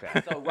 Yes.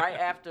 Okay. So right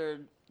after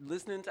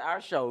listening to our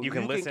show, You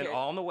can listen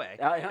on the way.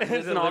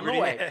 Listen on the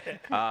way.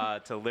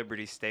 To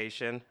Liberty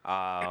Station.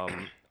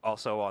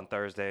 Also on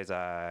Thursdays,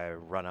 I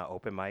run an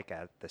open mic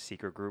at the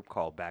secret group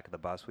called Back of the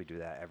Bus. We do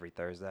that every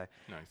Thursday.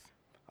 Nice.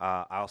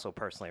 I also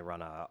personally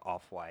run a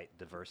off-white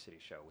diversity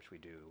show, which we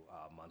do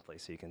monthly.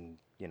 So you can,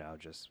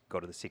 just go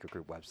to the secret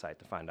group website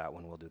to find out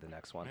when we'll do the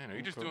next one. Man, are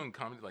you just doing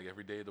comedy like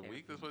every day of the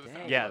week? That's what it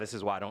sounds Yeah, like. this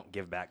is why I don't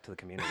give back to the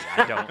community.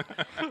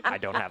 I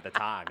don't have the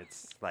time.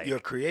 It's like You're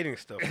creating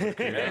stuff. for the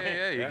community.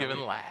 Yeah. You're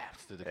giving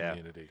laughs to the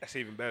community. That's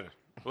even better.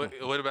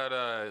 What about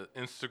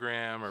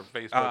Instagram or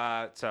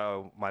Facebook?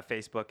 So my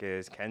Facebook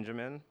is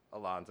Kenjamin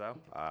Alonzo,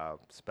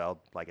 spelled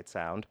like it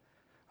sound.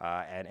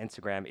 And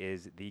Instagram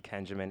is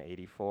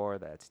thekenjamin84.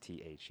 That's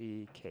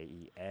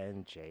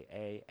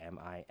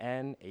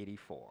TheKenjamin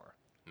 84.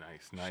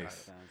 Nice.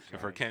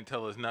 And for Can't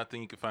Tell Us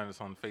Nothing, you can find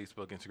us on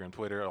Facebook, Instagram,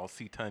 Twitter, all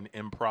ctun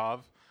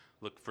improv.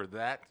 Look for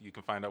that. You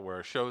can find out where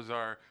our shows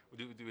are.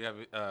 Do we have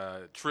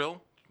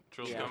Trill?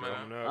 Trill's coming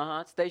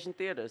out. Station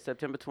Theater,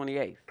 September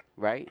 28th,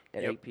 right?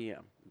 At 8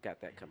 p.m. We got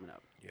that coming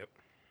up. Yep.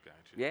 Gotcha.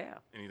 Yeah.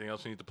 Anything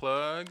else you need to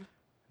plug?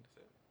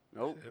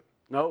 Nope. Yep.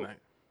 Nope. Nice.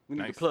 We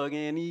need Nice. to plug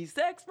in these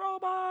sex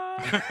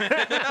robots.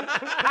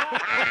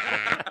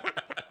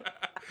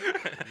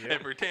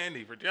 And for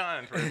Tandy, for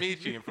John, for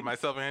Amechi, and for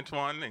myself,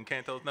 Antoine, and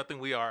Can't Tell Us Nothing,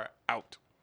 we are out.